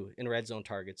 Number 2 in red zone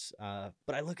targets.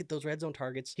 But I look at those red zone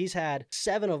targets. He's had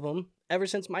 7 of them ever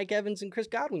since Mike Evans and Chris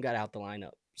Godwin got out the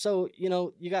lineup. So,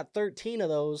 you got 13 of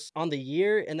those on the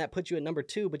year, and that puts you at number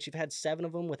 2, but you've had 7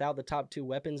 of them without the top 2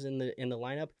 weapons in the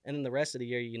lineup. And then the rest of the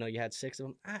year, you had 6 of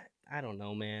them. I don't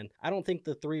know, man. I don't think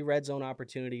the 3 red zone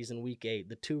opportunities in week 8,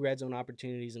 the 2 red zone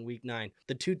opportunities in week 9,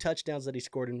 the 2 touchdowns that he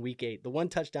scored in week 8, the 1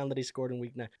 touchdown that he scored in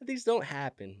week 9, these don't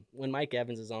happen when Mike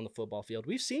Evans is on the football field.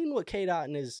 We've seen what Cade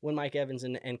Otton is when Mike Evans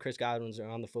and Chris Godwin are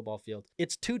on the football field.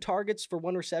 It's 2 targets for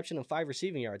 1 reception and 5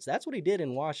 receiving yards. That's what he did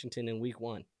in Washington in week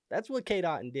 1. That's what Cade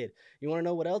Otton did. You want to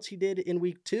know what else he did in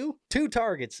week 2? 2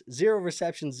 targets, 0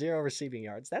 receptions, 0 receiving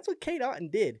yards. That's what Cade Otton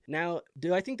did. Now,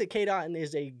 do I think that Cade Otton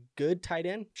is a good tight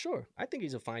end? Sure. I think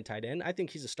he's a fine tight end. I think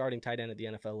he's a starting tight end at the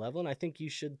NFL level, and I think you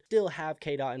should still have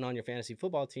Cade Otton on your fantasy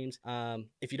football teams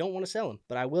if you don't want to sell him.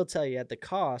 But I will tell you, at the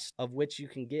cost of which you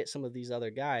can get some of these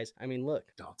other guys, I mean,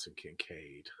 look. Dalton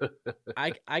Kincaid.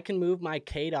 I can move my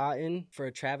Cade Otton for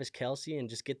a Travis Kelce and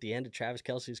just get the end of Travis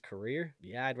Kelce's career.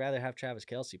 Yeah, I'd rather have Travis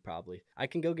Kelce probably. I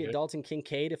can go get Dalton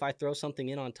Kincaid if I throw something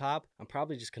in on top. I'm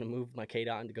probably just going to move my Cade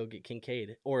Otton to go get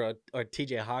Kincaid or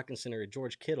TJ Hawkinson or a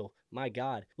George Kittle. My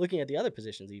God. Looking at the other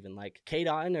positions even, like Cade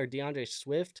Otton or DeAndre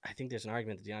Swift, I think there's an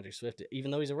argument that DeAndre Swift, even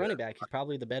though he's a running back, he's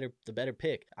probably the better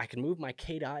pick. I can move my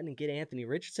Cade Otton and get Anthony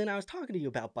Richardson. I was talking to you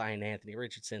about buying Anthony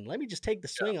Richardson. Let me just take the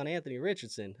swing on Anthony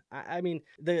Richardson. I mean,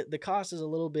 the cost is a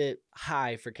little bit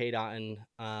high for Cade Otton.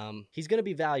 He's going to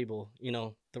be valuable,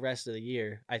 the rest of the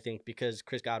year, I think, because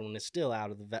Chris Godwin is still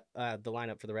out of the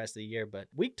lineup for the rest of the year. But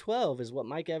week 12 is what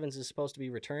Mike Evans is supposed to be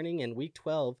returning, and week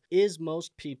 12 is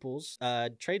most people's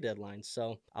trade deadline.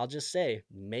 So I'll just say,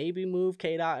 maybe move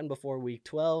Cade Otton before week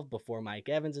 12, before Mike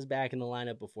Evans is back in the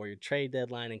lineup, before your trade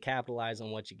deadline, and capitalize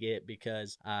on what you get,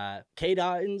 because Cade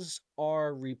Ottons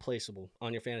are replaceable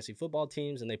on your fantasy football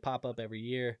teams, and they pop up every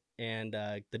year. And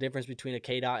the difference between a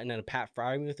Cade Otton and a Pat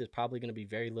Freiermuth is probably going to be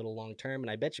very little long term. And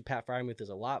I bet you Pat Freiermuth is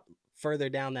a lot further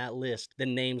down that list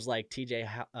than names like TJ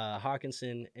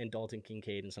Hawkinson and Dalton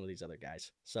Kincaid and some of these other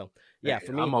guys. So, yeah, Hey,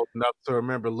 for me, I'm old enough to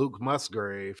remember Luke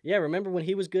Musgrave. yeah, remember when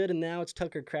he was good and now it's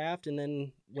Tucker Kraft. And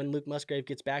then when Luke Musgrave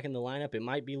gets back in the lineup, it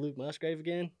might be Luke Musgrave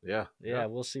again. Yeah. Yeah,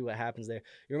 we'll see what happens there.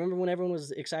 You remember when everyone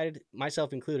was excited,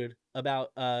 myself included, about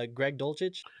Greg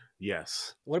Dulcich?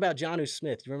 Yes. What about Jonnu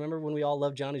Smith? You remember when we all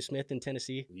loved Jonnu Smith in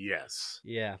Tennessee? Yes.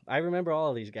 Yeah, I remember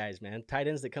all of these guys, man. Tight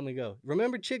ends that come and go.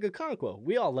 Remember Chigakonkwo?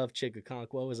 We all love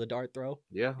Chigakonkwo as a dart throw.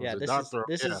 Yeah. Yeah,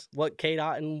 this is what Cade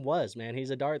Otton was, man.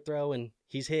 He's a dart throw and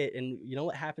he's hit. And you know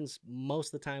what happens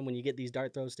most of the time when you get these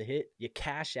dart throws to hit? You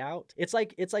cash out. It's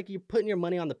like you're putting your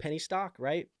money on the penny stock,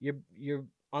 right? You're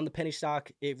on the penny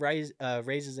stock. It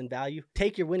raises in value.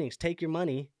 Take your winnings. Take your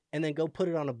money. And then go put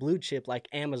it on a blue chip like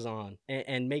Amazon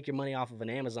and make your money off of an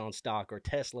Amazon stock or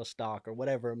Tesla stock or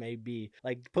whatever it may be.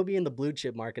 Like, put me in the blue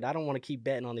chip market. I don't want to keep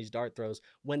betting on these dart throws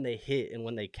when they hit and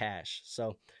when they cash.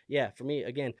 So, yeah, for me,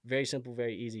 again, very simple,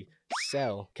 very easy.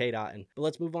 Sell Cade Otton. But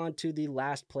let's move on to the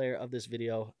last player of this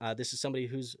video. This is somebody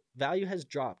whose value has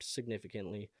dropped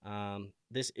significantly.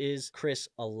 This is Chris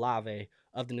Olave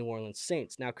of the New Orleans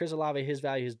Saints. Now, Chris Olave, his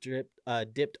value has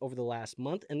dipped over the last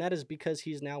month, and that is because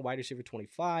he's now wide receiver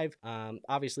 25.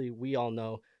 Obviously, we all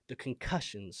know the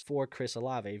concussions for Chris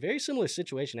Olave. Very similar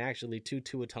situation, actually, to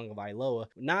Tua Tagovailoa.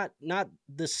 Not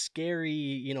the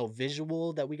scary,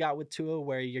 visual that we got with Tua,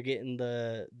 where you're getting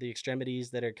the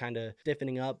extremities that are kind of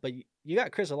stiffening up, but you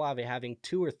got Chris Olave having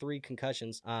 2 or 3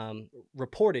 concussions,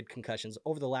 reported concussions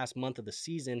over the last month of the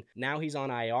season. Now he's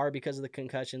on IR because of the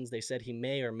concussions. They said he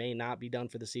may or may not be done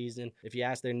for the season. If you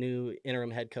ask their new interim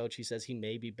head coach, he says he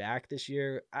may be back this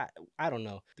year. I don't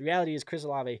know. The reality is Chris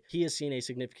Olave, he has seen a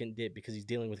significant dip because he's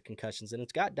dealing with concussions, and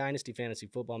it's got Dynasty Fantasy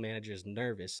Football managers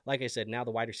nervous. Like I said, now the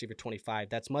wide receiver 25,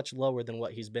 that's much lower than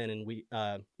what he's been in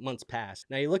months past.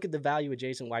 Now you look at the value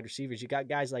adjacent wide receivers, you got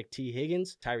guys like T.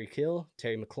 Higgins, Tyreek Hill,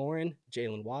 Terry McLaurin,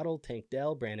 Jalen Waddle, Tank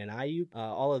Dell, Brandon Ayuk,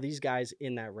 all of these guys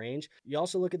in that range. You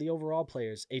also look at the overall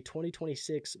players, a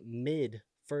 2026 mid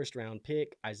first round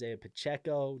pick, Isaiah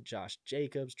Pacheco, Josh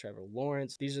Jacobs, Trevor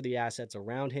Lawrence. These are the assets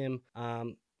around him.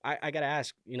 I got to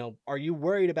ask, are you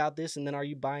worried about this? And then are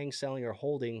you buying, selling, or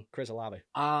holding Chris Olave?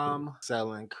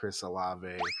 Selling Chris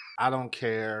Olave. I don't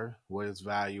care what his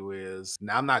value is.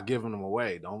 Now, I'm not giving him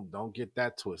away. Don't get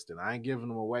that twisted. I ain't giving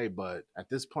him away, but at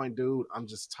this point, dude, I'm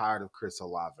just tired of Chris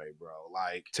Olave, bro.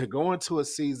 Like, to go into a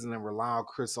season and rely on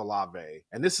Chris Olave,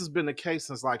 and this has been the case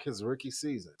since like his rookie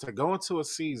season. To go into a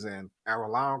season and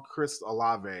rely on Chris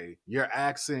Olave, you're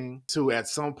asking to at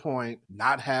some point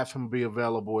not have him be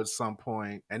available at some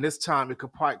point. And this time it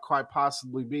could quite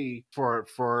possibly be for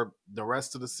the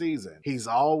rest of the season. He's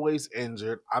always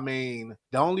injured. I mean,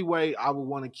 the only way I would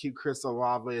want to keep Chris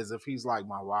Olave is if he's like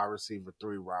my wide receiver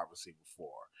 3, wide receiver 4.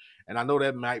 And I know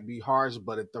that might be harsh,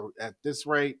 but at this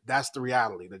rate, that's the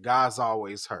reality. The guy's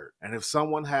always hurt. And if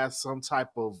someone has some type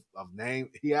of name,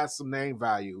 he has some name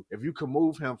value. If you can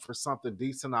move him for something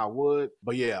decent, I would.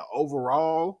 But yeah,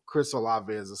 overall, Chris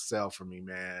Olave is a sell for me,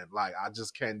 man. Like, I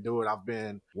just can't do it. I've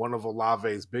been one of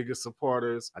Olave's biggest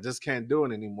supporters. I just can't do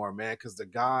it anymore, man, because the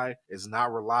guy is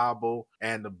not reliable,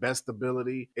 and the best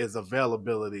ability is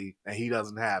availability, and he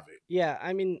doesn't have it. Yeah,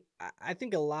 I mean, I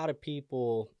think a lot of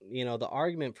people, the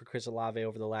argument for Chris Olave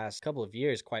over the last couple of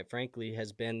years, quite frankly,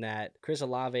 has been that Chris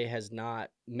Olave has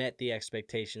not met the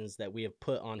expectations that we have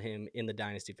put on him in the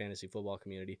Dynasty Fantasy Football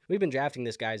community. We've been drafting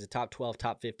this guy as a top 12,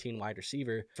 top 15 wide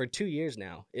receiver for 2 years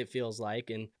now, it feels like.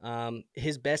 And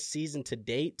his best season to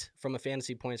date from a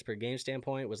fantasy points per game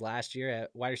standpoint was last year at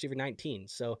wide receiver 19.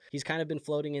 So he's kind of been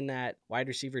floating in that wide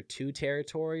receiver 2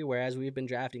 territory, whereas we've been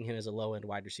drafting him as a low-end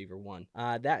wide receiver 1.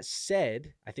 That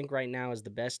said, I think right now is the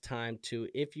best time to,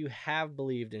 if you have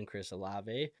believed in Chris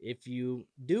Olave, if you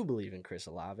do believe in Chris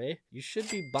Olave, you should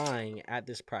be buying at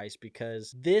this price,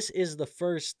 because this is the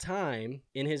first time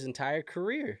in his entire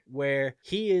career where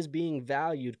he is being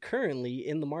valued currently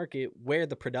in the market where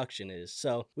the production is.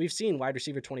 So we've seen wide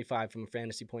receiver 25 from a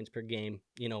fantasy points per game,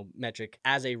 metric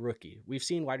as a rookie. We've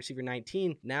seen wide receiver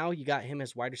 19. Now you got him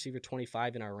as wide receiver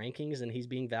 25 in our rankings, and he's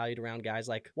being valued around guys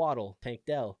like Waddle, Tank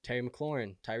Dell, Terry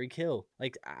McLaurin, Tyreek Hill.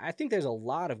 Like, I think there's a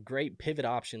lot of great pivot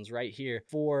options right here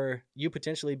for you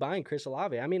potentially buying Chris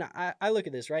Olave. I mean, I look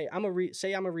at this, right? I'm a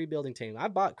rebuilding team. I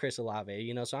bought Chris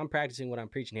Olave, so I'm practicing what I'm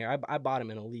preaching here. I bought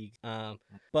him in a league.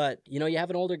 But, you have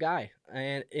an older guy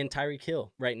and in Tyreek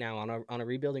Hill right now on a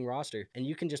rebuilding roster, and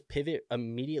you can just pivot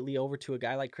immediately over to a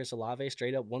guy like Chris Olave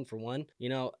straight up 1-for-1.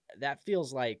 That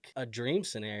feels like a dream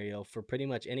scenario for pretty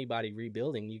much anybody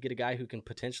rebuilding. You get a guy who can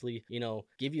potentially,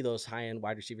 give you those high-end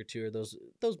wide receiver 2 or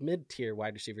those mid-tier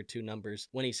wide receiver 2 numbers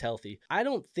when he's healthy. I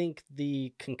don't think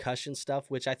the concussion stuff,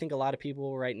 which I think a lot of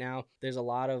people right now, there's a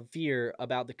lot of fear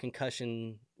about the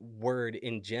concussion word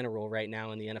in general right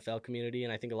now in the NFL community,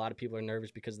 and I think a lot of people are nervous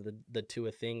because of the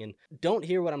Tua thing. And don't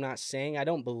hear what I'm not saying. I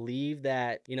don't believe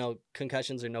that,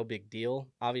 concussions are no big deal.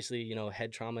 Obviously,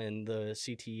 head trauma and the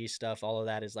CTE stuff, all of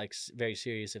that is like very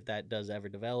serious if that does ever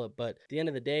develop. But at the end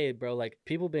of the day, bro, like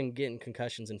people been getting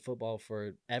concussions in football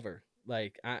forever.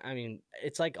 Like, I mean,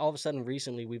 it's like all of a sudden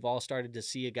recently we've all started to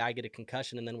see a guy get a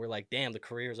concussion and then we're like, damn, the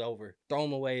career's over. Throw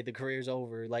him away. The career's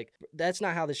over. Like, that's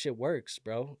not how this shit works,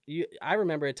 bro. I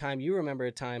remember a time, you remember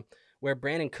a time where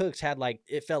Brandon Cooks had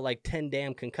it felt like 10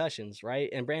 damn concussions, right?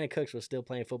 And Brandon Cooks was still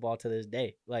playing football to this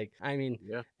day. Like, I mean,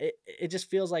 yeah. It just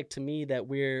feels like to me that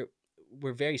we're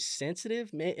very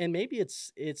sensitive, and maybe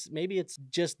it's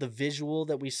just the visual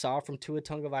that we saw from Tua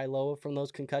Tagovailoa from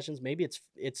those concussions. Maybe it's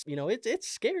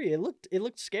scary. It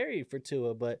looked scary for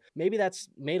Tua, but maybe that's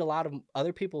made a lot of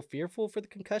other people fearful for the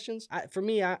concussions. For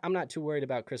me, I'm not too worried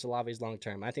about Chris Olave's long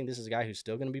term. I think this is a guy who's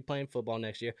still going to be playing football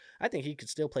next year. I think he could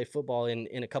still play football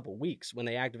in a couple weeks when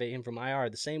they activate him from IR.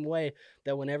 The same way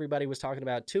that when everybody was talking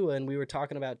about Tua and we were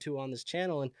talking about Tua on this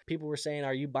channel and people were saying,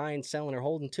 "Are you buying, selling, or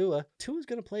holding Tua?" Tua's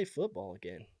going to play football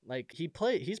again. Like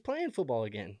he's playing football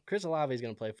again. Chris Olave is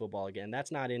going to play football again.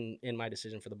 That's not in my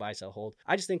decision for the buy, sell, hold.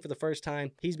 I just think for the first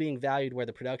time, he's being valued where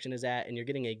the production is at, and you're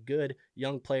getting a good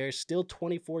young player, still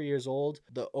 24 years old.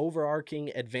 The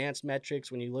overarching advanced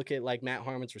metrics, when you look at like Matt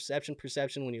Harmon's reception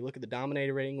perception, when you look at the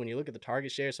dominator rating, when you look at the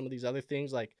target share, some of these other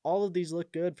things, like all of these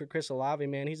look good for Chris Olave,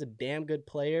 man. He's a damn good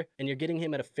player, and you're getting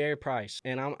him at a fair price.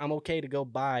 And I'm okay to go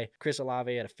buy Chris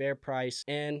Olave at a fair price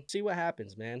and see what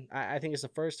happens, man. I think it's the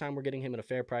first time we're getting him at a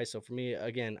fair price. So for me,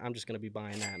 again, I'm just going to be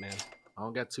buying that, man. I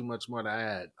don't got too much more to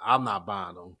add. I'm not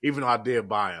buying them, even though I did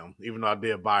buy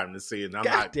them to see it.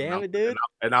 God damn it, dude.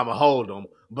 And I'm going to hold them.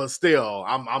 But still,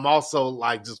 I'm also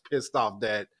like just pissed off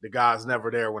that the guy's never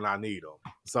there when I need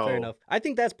him. So fair enough. I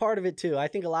think that's part of it too. I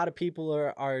think a lot of people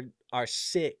are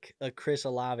sick of Chris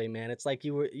Olave, man. It's like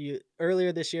you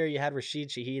earlier this year you had Rashid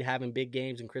Shaheed having big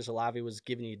games and Chris Olave was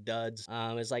giving you duds.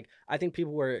 It's like I think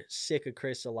people were sick of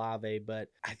Chris Olave, but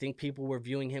I think people were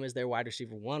viewing him as their wide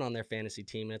receiver 1 on their fantasy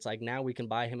team. And it's like now we can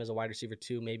buy him as a wide receiver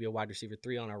 2, maybe a wide receiver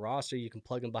 3 on our roster. You can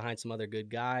plug him behind some other good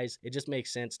guys. It just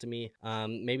makes sense to me.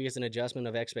 Maybe it's an adjustment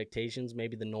of expectations.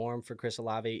 Maybe the norm for Chris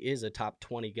Olave is a top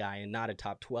 20 guy and not a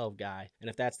top 12 guy. And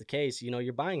if that's the case,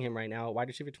 you're buying him right now at wide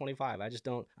receiver 25. I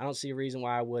don't see a reason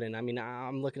why I wouldn't. I mean,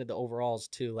 I'm looking at the overalls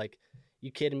too. Like,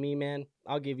 you kidding me, man?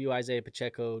 I'll give you Isaiah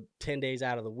Pacheco 10 days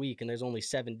out of the week, and there's only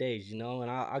 7 days, and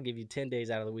I'll give you 10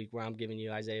 days out of the week where I'm giving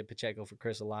you Isaiah Pacheco for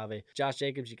Chris Olave. Josh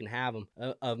Jacobs, you can have him.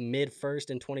 A mid-first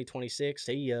in 2026,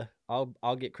 see ya.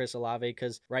 I'll get Chris Olave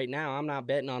because right now I'm not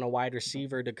betting on a wide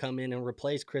receiver to come in and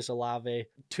replace Chris Olave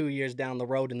 2 years down the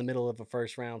road in the middle of a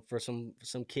first round for some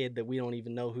kid that we don't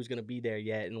even know who's going to be there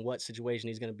yet and what situation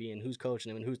he's going to be in, who's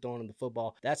coaching him, and who's throwing him the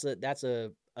football. That's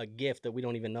a gift that we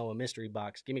don't even know, a mystery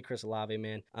box. Give me Chris Olave,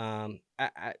 man.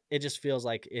 It just feels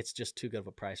like it's just too good of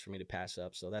a price for me to pass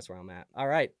up. So that's where I'm at. All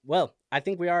right. Well, I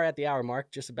think we are at the hour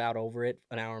mark, just about over it.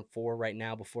 1 hour and 4 right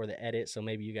now before the edit. So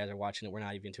maybe you guys are watching it. We're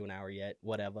not even to an hour yet.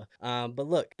 Whatever. But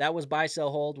look, that was buy,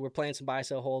 sell, hold. We're playing some buy,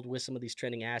 sell, hold with some of these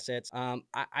trending assets.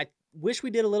 I wish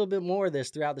we did a little bit more of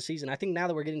this throughout the season. I think now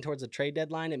that we're getting towards the trade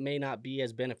deadline, it may not be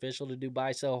as beneficial to do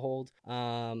buy, sell, hold,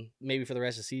 maybe for the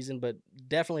rest of the season, but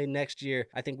definitely next year,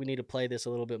 I think we need to play this a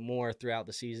little bit more throughout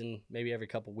the season, maybe every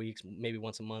couple weeks, maybe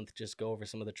once a month, just go over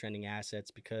some of the trending assets,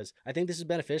 because I think this is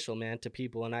beneficial, man, to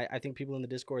people, and I think people in the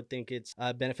Discord think it's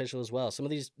beneficial as well. Some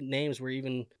of these names were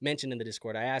even mentioned in the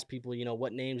Discord. I asked people,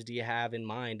 what names do you have in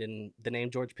mind, and the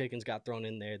name George Pickens got thrown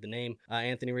in there, the name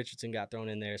Anthony Richardson got thrown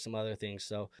in there, some other things,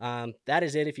 so that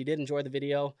is it. If you did enjoy the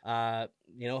video,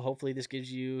 hopefully this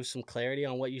gives you some clarity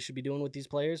on what you should be doing with these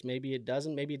players. Maybe it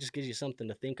doesn't. Maybe it just gives you something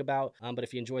to think about. But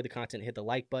if you enjoyed the content, hit the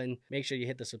like button. Make sure you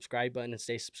hit the subscribe button and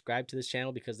stay subscribed to this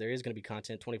channel, because there is going to be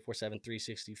content 24/7,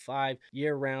 365,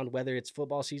 year-round. Whether it's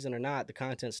football season or not, the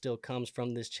content still comes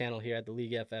from this channel here at the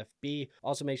League FFB.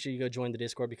 Also, make sure you go join the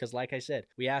Discord, because like I said,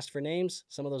 we asked for names.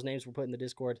 Some of those names were put in the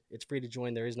Discord. It's free to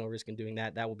join. There is no risk in doing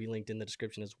that. That will be linked in the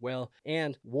description as well.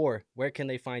 And War, where can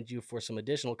they find you for some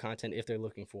additional content if they're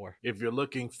looking for? If you're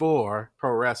looking for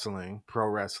pro wrestling,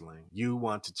 you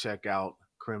want to check out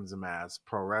Crimson Mask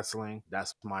Pro Wrestling.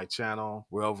 That's my channel.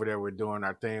 We're over there. We're doing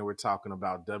our thing. We're talking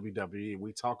about WWE.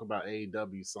 We talk about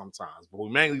AEW sometimes, but we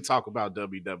mainly talk about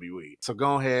WWE. So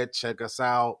go ahead, check us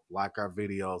out, like our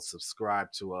videos,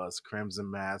 subscribe to us.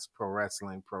 Crimson Mask Pro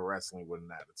Wrestling with an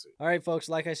attitude. All right, folks,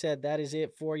 like I said, that is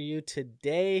it for you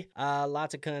today.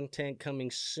 Lots of content coming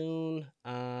soon.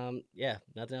 Yeah,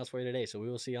 nothing else for you today. So we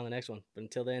will see you on the next one. But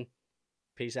until then,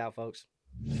 peace out, folks.